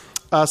all.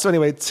 So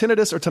anyway,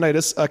 tinnitus or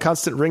tinnitus, a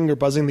constant ringing or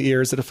buzzing in the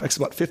ears that affects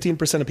about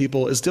 15% of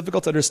people, is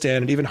difficult to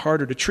understand and even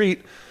harder to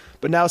treat.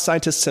 But now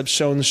scientists have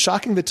shown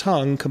shocking the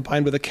tongue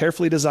combined with a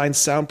carefully designed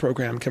sound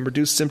program can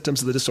reduce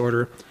symptoms of the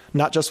disorder,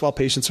 not just while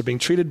patients are being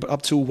treated, but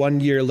up to 1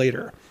 year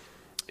later.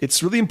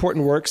 It's really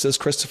important work, says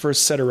Christopher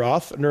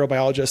Sederoth, a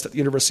neurobiologist at the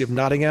University of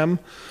Nottingham,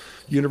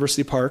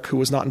 University Park, who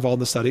was not involved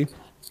in the study.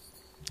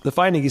 The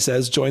finding, he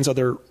says, joins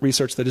other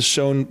research that has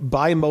shown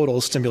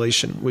bimodal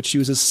stimulation, which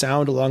uses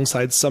sound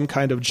alongside some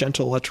kind of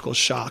gentle electrical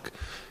shock,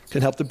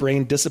 can help the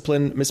brain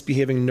discipline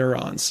misbehaving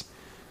neurons.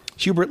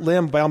 Hubert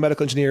Lim,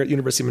 biomedical engineer at the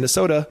University of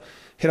Minnesota,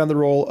 hit on the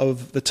role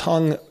of the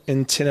tongue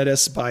in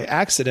tinnitus by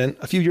accident.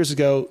 A few years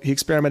ago, he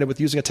experimented with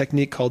using a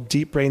technique called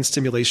deep brain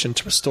stimulation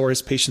to restore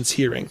his patient's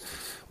hearing.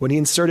 When he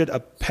inserted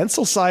a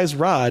pencil-sized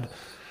rod,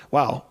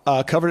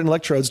 covered in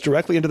electrodes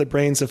directly into the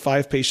brains of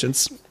 5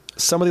 patients,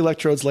 some of the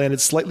electrodes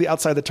landed slightly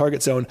outside the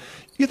target zone.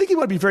 You think you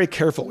want to be very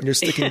careful when you're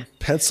sticking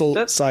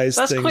pencil-sized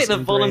things in That's quite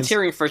the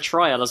volunteering for a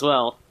trial as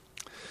well.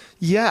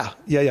 Yeah.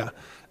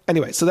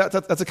 Anyway, so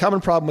that's a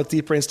common problem with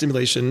deep brain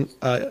stimulation,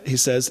 he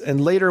says. And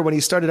later, when he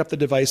started up the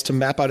device to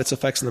map out its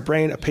effects in the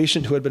brain, a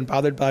patient who had been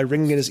bothered by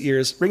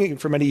ringing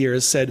for many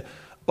years, said,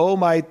 "Oh,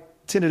 my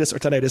tinnitus or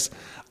tinnitus."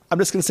 I'm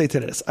just going to say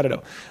tinnitus. I don't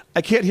know.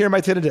 "I can't hear my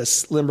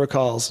tinnitus," Lim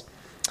recalls.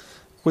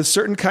 With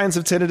certain kinds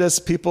of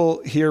tinnitus,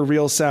 people hear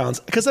real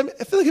sounds. Because I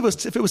feel like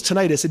if it was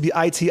tinnitus, it'd be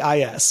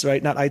ITIS,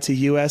 right? Not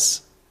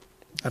ITUS.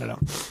 I don't know.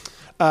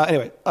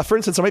 Anyway, for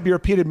instance, there might be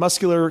repeated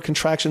muscular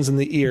contractions in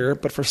the ear,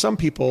 but for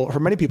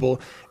many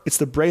people, it's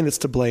the brain that's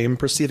to blame,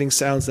 perceiving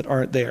sounds that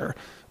aren't there.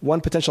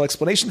 One potential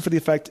explanation for the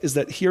effect is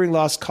that hearing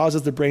loss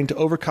causes the brain to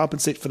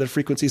overcompensate for the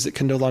frequencies it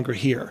can no longer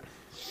hear.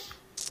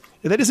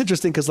 And that is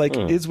interesting because, it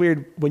is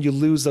weird when you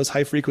lose those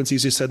high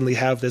frequencies, you suddenly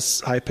have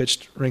this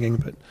high-pitched ringing.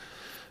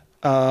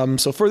 But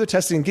so further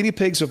testing in guinea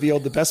pigs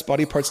revealed the best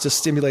body parts to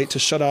stimulate to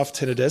shut off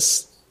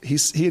tinnitus.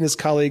 He and his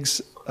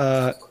colleagues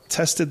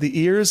tested the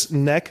ears,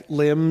 neck,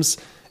 limbs,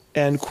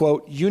 and,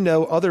 quote,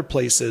 other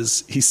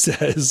places, he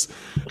says,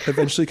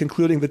 eventually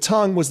concluding the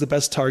tongue was the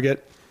best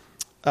target.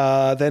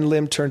 Then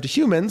Lim turned to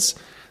humans.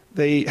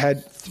 They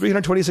had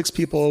 326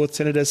 people with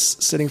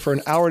tinnitus sitting for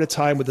an hour at a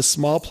time with a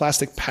small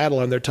plastic paddle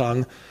on their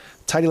tongue.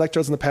 Tiny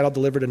electrodes in the paddle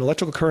delivered an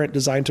electrical current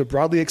designed to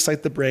broadly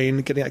excite the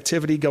brain, getting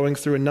activity going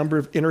through a number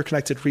of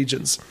interconnected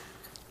regions.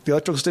 The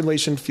electrical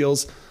stimulation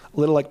feels a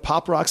little like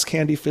Pop Rocks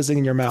candy fizzing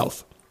in your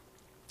mouth.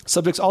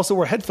 Subjects also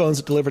wore headphones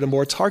that delivered a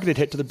more targeted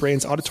hit to the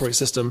brain's auditory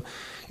system.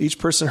 Each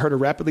person heard a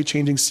rapidly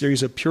changing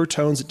series of pure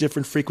tones at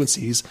different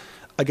frequencies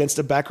against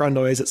a background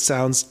noise that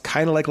sounds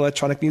kind of like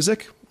electronic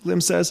music,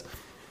 Lim says.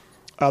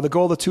 The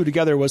goal of the two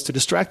together was to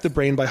distract the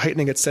brain by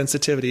heightening its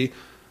sensitivity,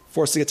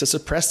 forcing it to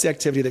suppress the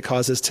activity that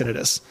causes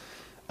tinnitus.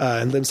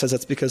 And Lim says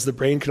that's because the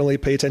brain can only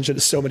pay attention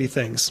to so many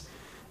things.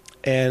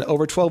 And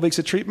over 12 weeks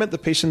of treatment, the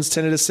patient's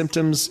tinnitus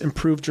symptoms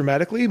improved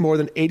dramatically. More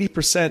than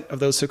 80% of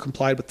those who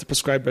complied with the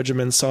prescribed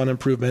regimen saw an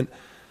improvement,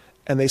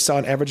 and they saw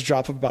an average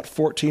drop of about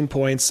 14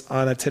 points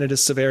on a tinnitus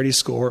severity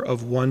score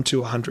of 1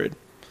 to 100.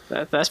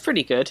 That's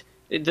pretty good.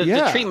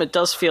 The treatment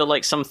does feel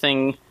like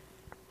something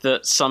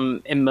that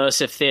some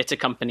immersive theater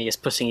company is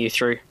putting you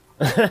through.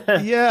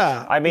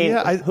 Yeah. I mean,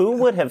 who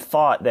would have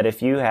thought that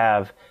if you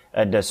have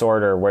a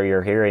disorder where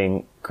you're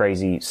hearing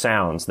crazy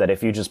sounds, that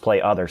if you just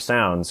play other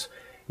sounds,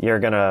 you're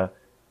going to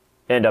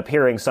end up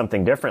hearing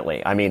something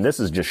differently. I mean, this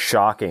is just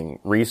shocking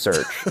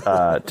research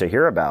to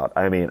hear about.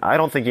 I mean, I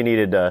don't think you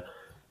needed to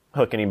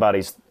hook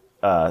anybody's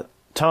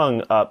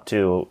tongue up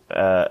to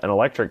an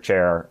electric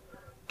chair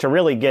to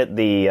really get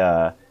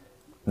the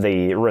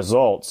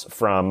results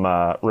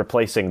from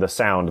replacing the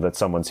sound that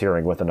someone's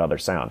hearing with another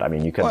sound. I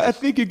mean, you could. Well, I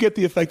think you get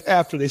the effect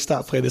after they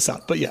stop playing this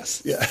out. But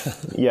yes, yeah,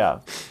 yeah.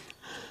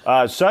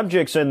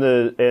 Subjects in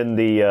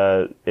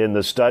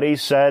the study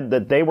said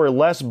that they were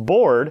less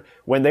bored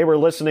when they were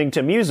listening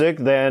to music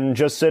than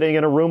just sitting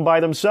in a room by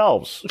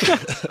themselves.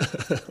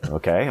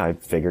 Okay, I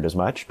figured as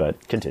much,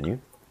 but continue.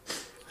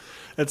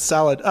 It's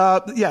solid.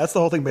 That's the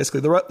whole thing,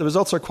 basically. The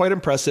results are quite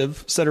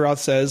impressive. Sederoth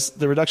says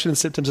the reduction in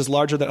symptoms is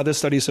larger than other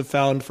studies have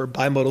found for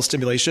bimodal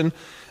stimulation,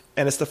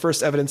 and it's the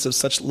first evidence of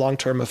such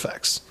long-term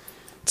effects.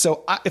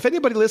 So if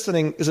anybody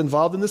listening is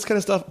involved in this kind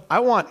of stuff, I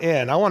want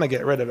to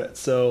get rid of it.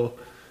 So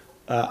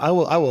I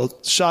will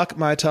shock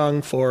my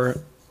tongue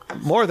for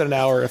more than an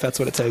hour if that's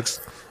what it takes.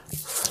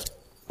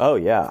 Oh,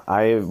 yeah.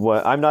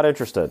 I'm not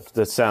interested.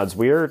 This sounds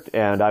weird,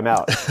 and I'm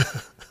out.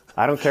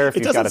 I don't care if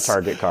you've got a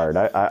Target card.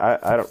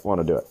 I don't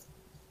want to do it.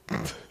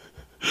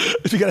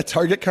 If you got a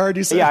Target card,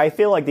 you say? Yeah, I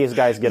feel like these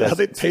guys get a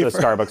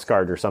Starbucks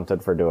card or something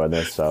for doing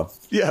this. So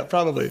yeah,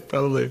 probably.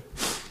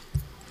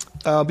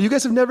 But you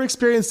guys have never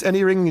experienced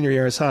any ringing in your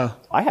ears, huh?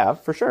 I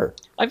have, for sure.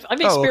 I've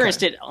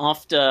experienced it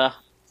after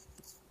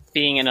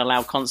being in a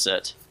loud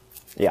concert.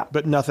 Yeah,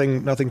 but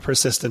nothing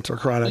persistent or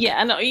chronic.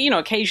 Yeah, and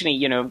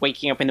occasionally,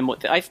 waking up in the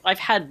morning. I've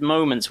had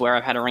moments where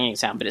I've had a ringing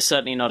sound, but it's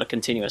certainly not a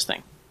continuous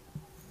thing.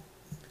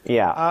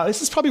 Yeah,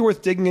 this is probably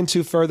worth digging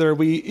into further.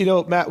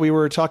 Matt, we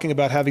were talking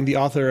about having the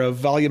author of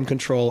Volume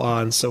Control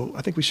on, so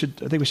I think we should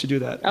do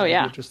that. Oh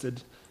yeah, I'm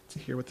interested to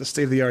hear what the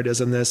state of the art is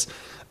in this,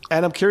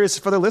 and I'm curious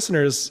if other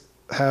listeners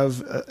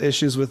have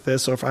issues with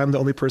this, or if I'm the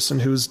only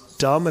person who's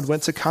dumb and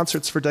went to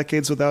concerts for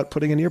decades without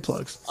putting in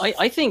earplugs.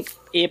 I think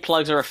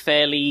earplugs are a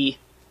fairly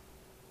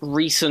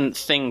recent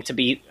thing to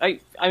be. I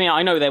mean,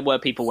 I know there were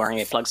people wearing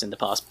earplugs in the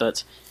past,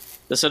 but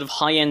the sort of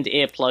high-end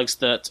earplugs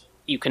that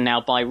you can now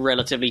buy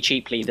relatively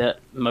cheaply, that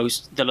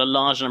a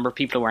large number of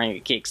people are wearing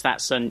at gigs,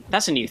 that's a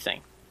new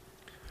thing.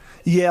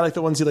 Yeah, like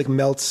the ones you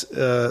melt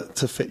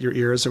to fit your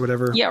ears or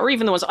whatever. Yeah, or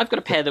even the ones I've got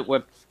a pair that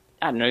were,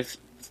 I don't know,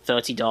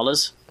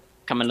 $30.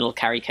 Come in a little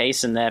carry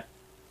case, and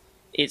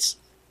it's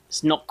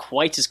not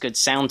quite as good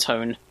sound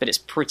tone, but it's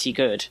pretty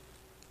good.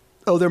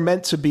 Oh, they're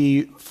meant to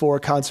be for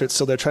concerts,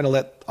 so they're trying to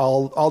let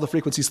all the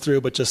frequencies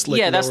through, but just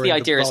that's the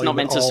idea. It's not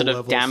meant to sort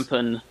of levels.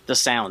 Dampen the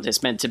sound.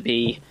 It's meant to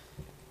be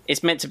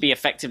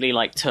effectively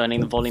like turning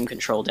the volume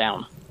control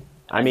down.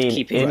 I mean,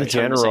 in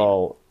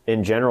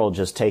general,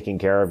 just taking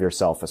care of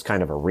yourself is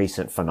kind of a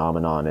recent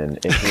phenomenon in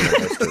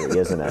human history,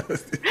 isn't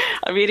it?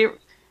 I mean,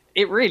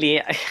 it really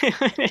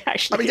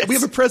actually. I mean, we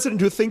have a president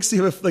who thinks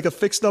you have a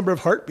fixed number of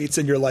heartbeats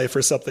in your life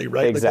or something,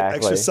 right? Exactly.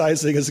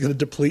 Exercising is going to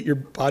deplete your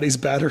body's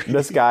battery.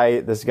 This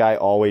guy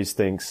always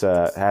thinks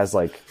has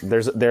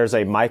there's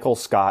a Michael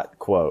Scott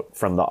quote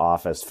from The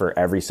Office for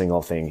every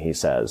single thing he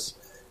says.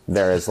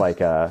 There is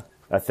a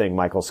thing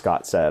Michael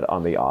Scott said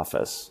on The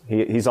Office.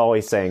 He's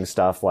always saying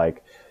stuff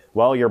like,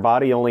 "Well, your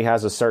body only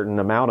has a certain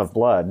amount of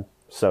blood,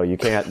 so you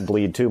can't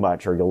bleed too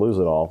much or you'll lose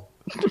it all."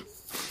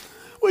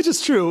 Which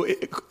is true,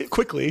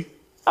 quickly.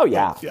 Oh,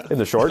 yeah, in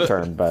the short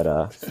term, but...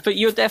 But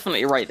you're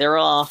definitely right. There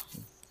are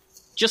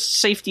just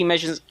safety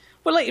measures.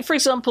 Well, for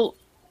example,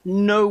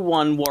 no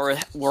one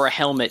wore a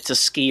helmet to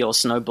ski or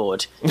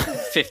snowboard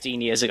 15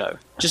 years ago.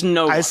 Just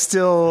no one. I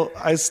still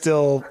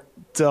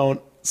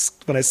don't,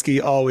 when I ski,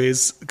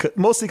 always,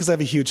 mostly because I have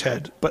a huge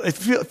head. But it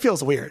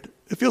feels weird.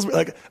 It feels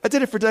like I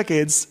did it for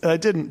decades, and I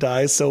didn't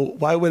die, so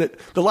why would it...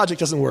 The logic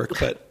doesn't work,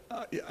 but...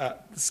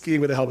 skiing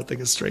with a helmet thing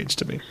is strange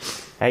to me.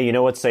 Hey, you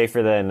know what's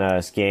safer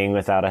than skiing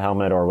without a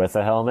helmet or with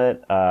a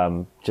helmet?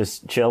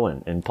 Just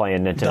chilling and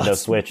playing Nintendo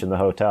Switch in the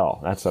hotel.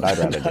 That's what I'd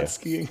rather do.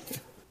 Skiing.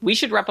 We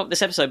should wrap up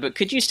this episode, but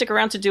could you stick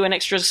around to do an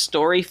extra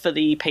story for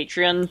the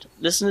Patreon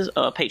listeners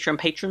or Patreon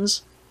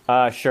patrons?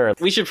 Sure.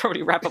 We should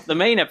probably wrap up the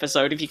main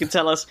episode if you could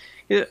tell us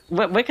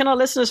where can our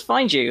listeners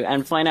find you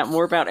and find out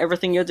more about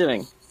everything you're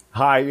doing.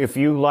 Hi, if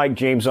you like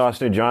James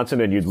Austin Johnson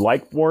and you'd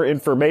like more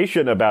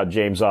information about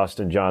James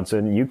Austin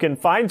Johnson, you can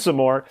find some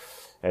more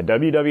at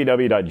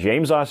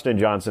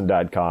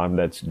www.jamesaustinjohnson.com.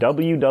 That's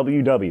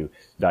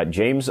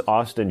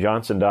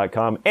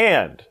www.jamesaustinjohnson.com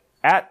and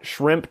at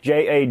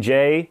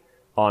ShrimpJAJ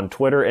on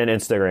Twitter and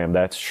Instagram.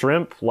 That's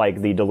shrimp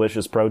like the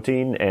delicious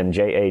protein and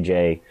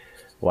JAJ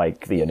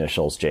like the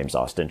initials James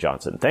Austin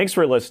Johnson. Thanks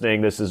for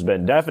listening. This has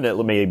been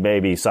Definitely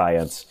Maybe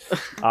Science.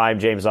 I'm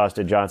James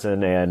Austin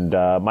Johnson, and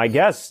my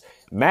guests,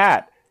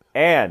 Matt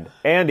and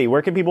Andy.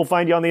 Where can people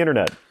find you on the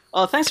internet?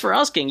 Thanks for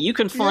asking. You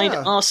can find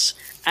us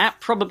at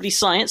Probably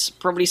Science,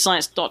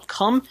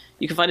 probablyscience.com.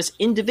 You can find us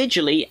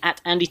individually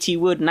at Andy T.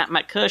 Wood and at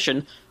Matt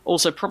Kirshen.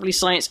 Also,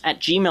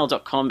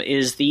 probablyscience@gmail.com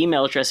is the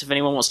email address if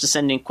anyone wants to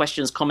send in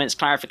questions, comments,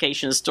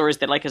 clarifications, stories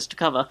they'd like us to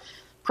cover.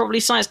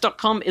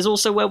 Probablyscience.com is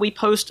also where we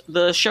post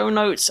the show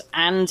notes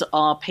and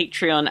our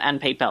Patreon and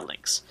PayPal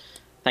links.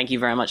 Thank you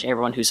very much,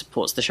 everyone who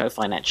supports the show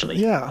financially.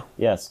 Yeah.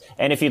 Yes.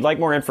 And if you'd like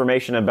more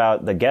information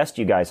about the guest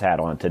you guys had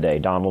on today,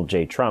 Donald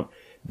J. Trump,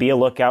 be a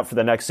lookout for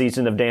the next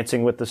season of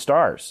Dancing with the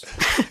Stars.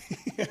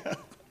 Yeah.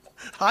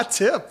 Hot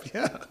tip,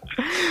 yeah.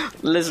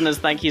 Listeners,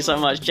 thank you so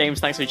much. James,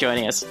 thanks for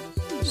joining us.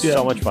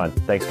 So much fun.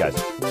 Thanks, guys.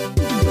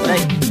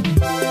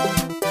 Bye.